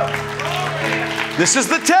 This is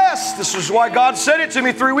the test. This is why God said it to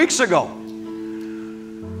me 3 weeks ago.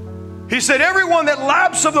 He said, everyone that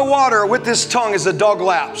laps of the water with this tongue as a dog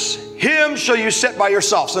laps, him shall you set by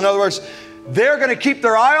yourselves. In other words, they're going to keep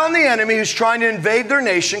their eye on the enemy who's trying to invade their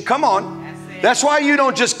nation. Come on. That's why you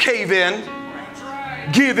don't just cave in,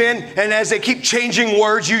 give in, and as they keep changing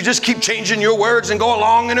words, you just keep changing your words and go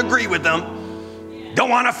along and agree with them. Don't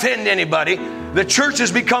want to offend anybody. The church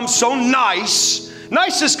has become so nice.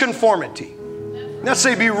 Nice is conformity. Not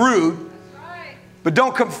say be rude, but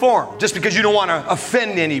don't conform just because you don't want to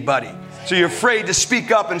offend anybody. So you're afraid to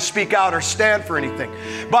speak up and speak out or stand for anything.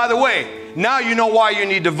 By the way, now you know why you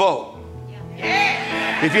need to vote.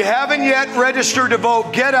 If you haven't yet registered to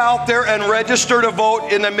vote, get out there and register to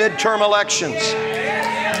vote in the midterm elections.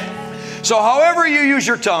 So however you use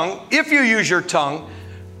your tongue, if you use your tongue,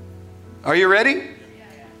 are you ready?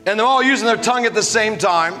 And they're all using their tongue at the same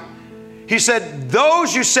time. He said,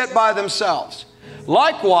 those you set by themselves.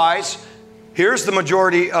 Likewise, here's the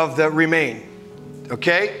majority of the remain.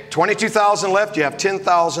 Okay? 22,000 left, you have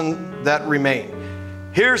 10,000 that remain.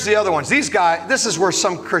 Here's the other ones. These guys, this is where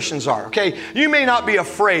some Christians are, okay? You may not be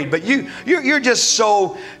afraid, but you're just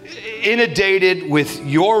so inundated with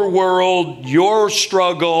your world, your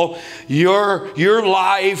struggle, your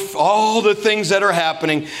life, all the things that are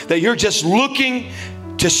happening, that you're just looking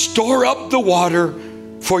to store up the water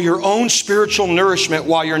for your own spiritual nourishment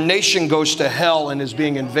while your nation goes to hell and is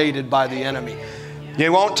being invaded by the enemy.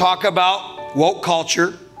 You won't talk about woke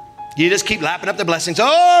culture. You just keep lapping up the blessings.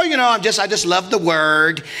 Oh, you know, I just love the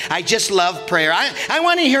word. I just love prayer. I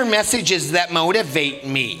want to hear messages that motivate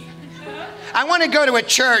me. I want to go to a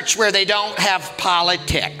church where they don't have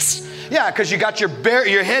politics. Yeah, because you got your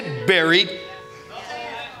head buried,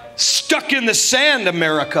 stuck in the sand,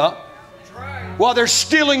 America, while they're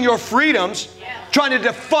stealing your freedoms, trying to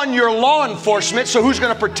defund your law enforcement. So who's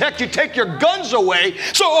going to protect you? Take your guns away.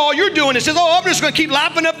 So all you're doing is, I'm just going to keep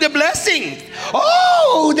lapping up the blessings.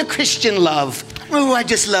 Oh, the Christian love. Oh, I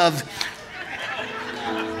just love.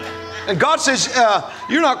 And God says,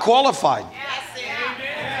 you're not qualified.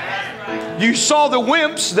 You saw the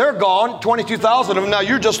wimps. They're gone. 22,000 of them. Now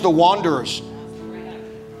you're just the wanderers.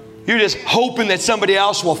 You're just hoping that somebody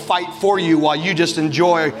else will fight for you while you just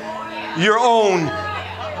enjoy your own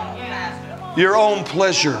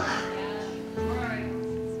pleasure.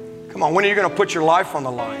 Come on, when are you going to put your life on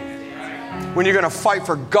the line? When are you going to fight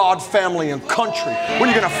for God, family, and country? When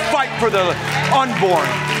are you going to fight for the unborn?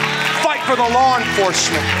 Fight for the law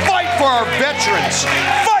enforcement. Fight for our veterans.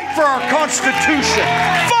 Fight for our Constitution.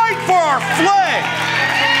 Fight for our flag.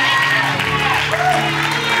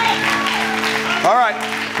 All right,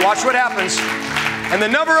 watch what happens. And the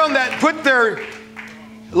number of them that put their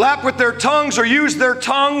lap with their tongues or use their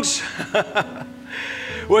tongues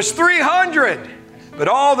was 300. But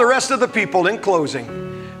all the rest of the people, in closing,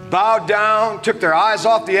 bowed down, took their eyes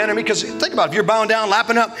off the enemy. Because think about it, if you're bowing down,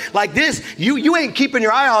 lapping up like this, you ain't keeping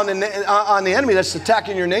your eye on the enemy that's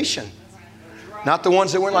attacking your nation. Not the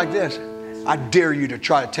ones that went like this. I dare you to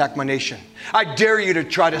try to attack my nation. I dare you to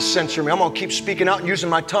try to censor me. I'm going to keep speaking out and using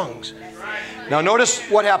my tongues. Now notice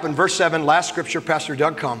what happened. Verse 7, last scripture, Pastor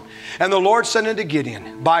Doug come. And the Lord said unto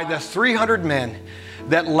Gideon, by the 300 men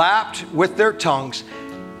that lapped with their tongues,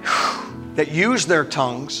 that used their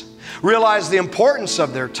tongues, realized the importance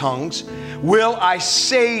of their tongues, will I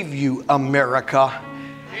save you, America,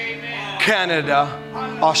 Canada,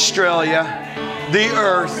 Australia, the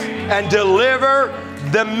earth, and deliver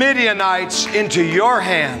the Midianites into your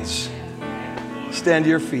hands. Stand to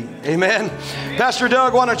your feet. Amen. Pastor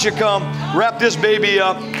Doug, why don't you come wrap this baby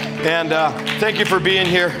up, and thank you for being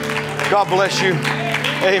here. God bless you.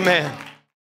 Amen.